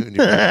that feeling when you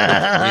put your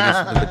penis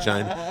in the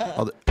vagina.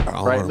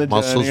 All Right our in the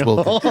muscles genital.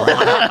 will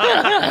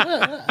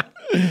contract.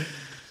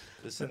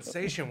 the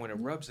sensation when it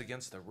rubs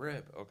against the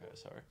rib. Okay,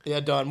 sorry. Yeah,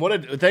 Don.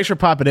 Thanks for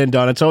popping in,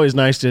 Don. It's always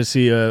nice to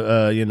see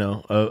a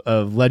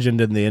legend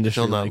in the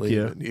industry Still not like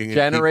you. leaving. You can keep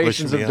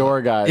Generations pushing of me door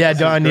out. guys. Yeah, This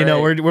is Don. You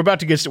know great. we're about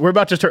to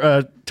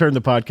turn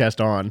the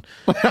podcast on.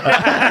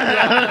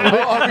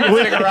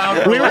 Stick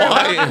around for We a were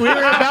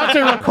while. about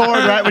to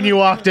record right when you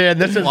walked in.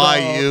 This is Why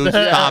all- you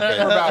stop it?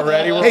 We're about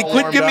ready. We're Hey, all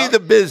quit warmed giving me up. the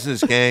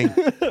business, gang.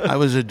 I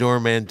was a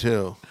doorman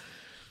too.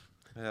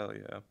 Hell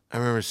yeah. I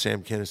remember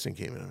Sam Kinison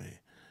came in to me.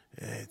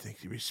 Hey, I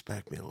think you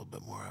respect me a little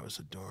bit more. I was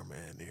a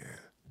doorman here.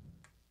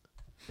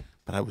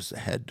 But I was the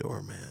head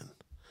doorman.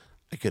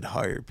 I could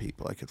hire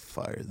people. I could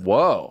fire them.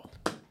 Whoa.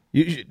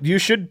 You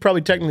should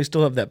probably technically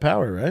still have that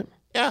power, right?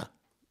 Yeah.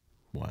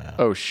 Wow.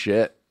 Oh,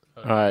 shit.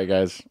 All right,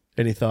 guys.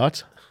 Any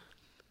thoughts?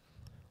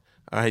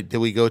 All right. Did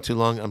we go too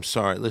long? I'm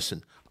sorry.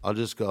 Listen, I'll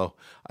just go.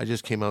 I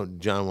just came out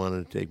and John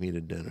wanted to take me to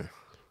dinner.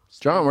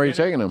 John, where are you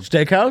taking him?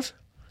 Steakhouse?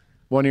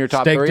 One of your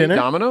top Steak 3? dinner?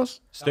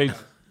 Domino's? Stay.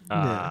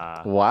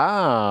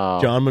 Wow.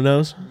 John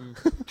Minoz?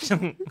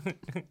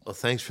 Well,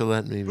 thanks for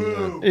letting me be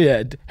on.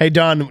 Yeah. Hey,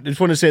 Don, just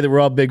want to say that we're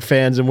all big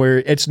fans, and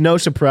it's no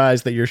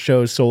surprise that your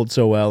show sold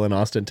so well in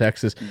Austin,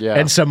 Texas, Yeah.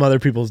 and some other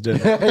people's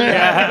didn't.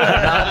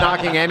 Not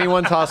knocking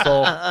anyone's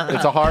hustle.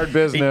 It's a hard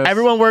business.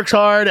 Everyone works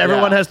hard.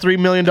 Everyone Yeah. has $3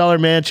 million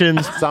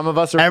mansions. Some of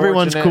us are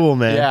Everyone's fortunate. cool,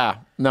 man. Yeah.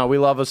 No, we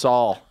love us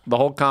all. The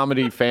whole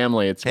comedy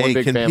family. It's one Hey,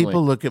 big can family.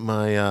 people look at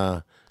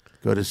my,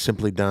 go to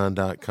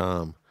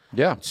simplydon.com,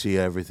 Yeah. see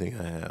everything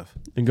I have.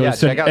 And go, Yeah,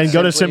 check out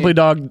go to Simply-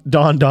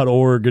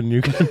 simplydon.org and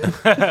you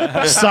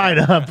can sign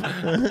up.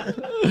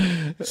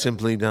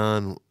 Simply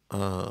Don,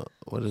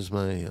 what is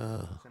my,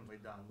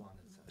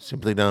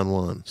 Simply Don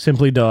 1.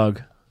 Simply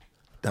Dog.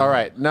 All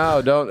right.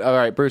 No, don't. All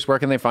right, Bruce, where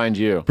can they find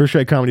you?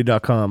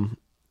 BruceRayComedy.com.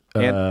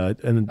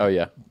 And Oh,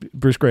 yeah.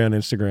 Bruce Gray on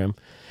Instagram.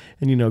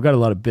 And, got a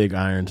lot of big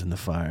irons in the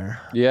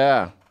fire.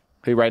 Yeah.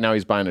 Right now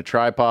he's buying a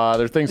tripod.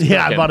 There's things.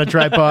 Yeah, I cooking. bought a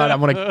tripod. I'm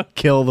going to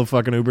kill the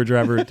fucking Uber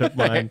driver who took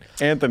mine.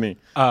 Anthony.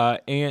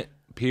 Amorello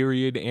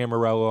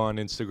on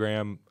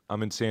Instagram.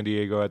 I'm in San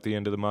Diego at the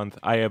end of the month.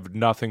 I have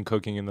nothing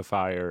cooking in the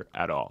fire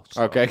at all.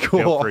 So Okay, cool.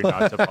 Feel free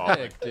not to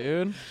follow.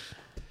 Dude.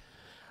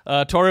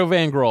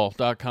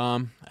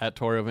 TorioVanGrol.com. At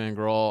Torio Van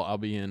Grol. I'll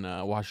be in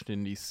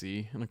Washington,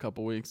 D.C. in a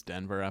couple weeks.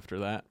 Denver after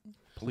that.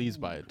 Please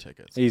buy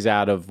tickets. He's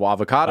out of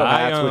avocado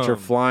hats, which are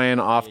flying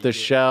off the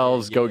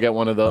shelves. Go get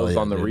one of those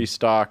on the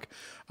restock.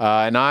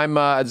 And I'm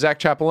Zach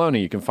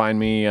Chapeloni. You can find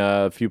me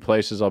a few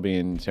places. I'll be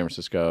in San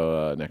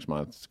Francisco next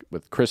month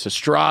with Chris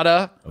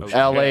Estrada,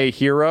 LA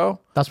Hero.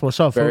 That's what's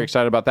up, Very folks.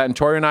 excited about that. And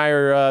Tori and I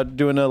are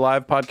doing a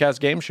live podcast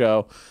game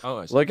show. Oh,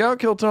 I see. Look out,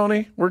 Kill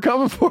Tony. We're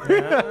coming for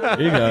you.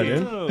 There you go,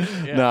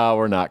 dude. No,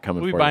 we're not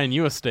coming We'll be for buying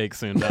you a steak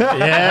soon, Doug.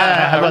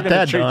 Yeah, how you. We're about gonna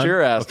that, treat Don?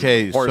 your ass.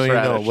 Okay, so you know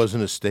horseradish. it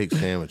wasn't a steak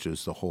sandwich, it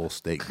was the whole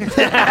steak.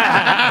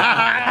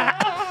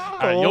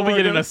 All right, you'll be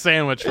getting a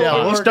sandwich.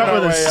 Yeah, we'll start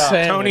with a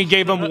sandwich. Tony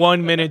gave him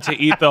 1 minute to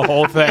eat the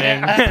whole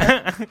thing.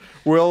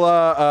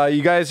 We'll,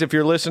 you guys, if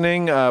you're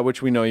listening,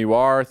 which we know you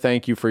are,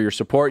 thank you for your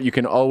support. You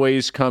can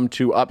always come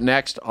to Up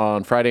Next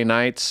on Friday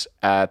nights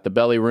at the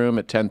Belly Room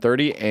at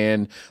 10:30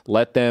 and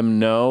let them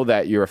know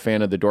that you're a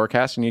fan of the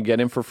Doorcast and you get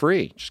in for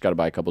free. Just got to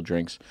buy a couple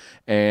drinks.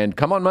 And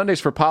come on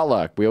Mondays for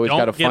potluck. We always Don't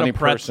got a get a funny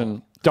pretzel.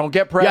 person. Don't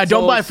get pretzels. Yeah,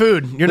 don't buy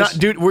food. You're not,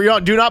 dude.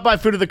 Do not buy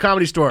food at the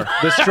Comedy Store.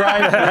 The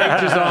stripe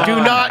rages on. Do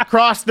not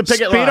cross the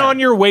picket line. Spit on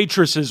your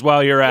waitresses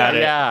while you're at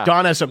it. Yeah.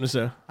 Don has something to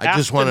say. I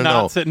just want to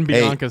not know, sit in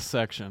hey, Bianca's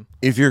section.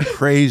 if you're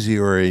crazy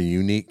or a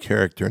unique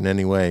character in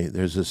any way,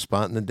 there's a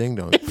spot in the Ding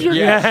Dong. If you're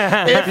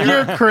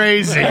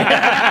crazy, if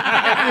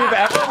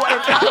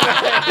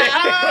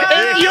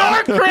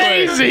you're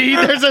crazy,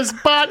 there's a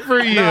spot for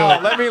you.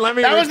 Let me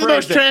That was the rephrase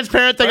most it.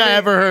 transparent thing I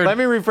ever heard. Let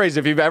me rephrase.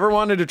 If you've ever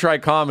wanted to try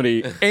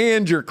comedy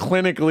and you're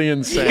clinically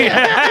insane, please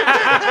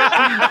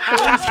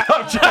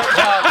come check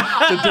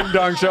out the Ding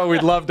Dong Show.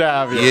 We'd love to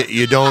have you.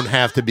 You don't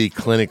have to be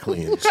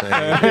clinically insane.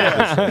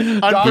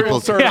 Doctor People-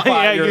 will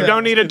certify Yeah, your you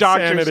don't need a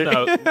doctor's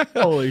insanity. note.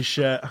 Holy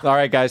shit. All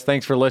right, guys.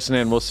 Thanks for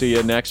listening. We'll see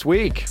you next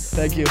week.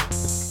 Thank you.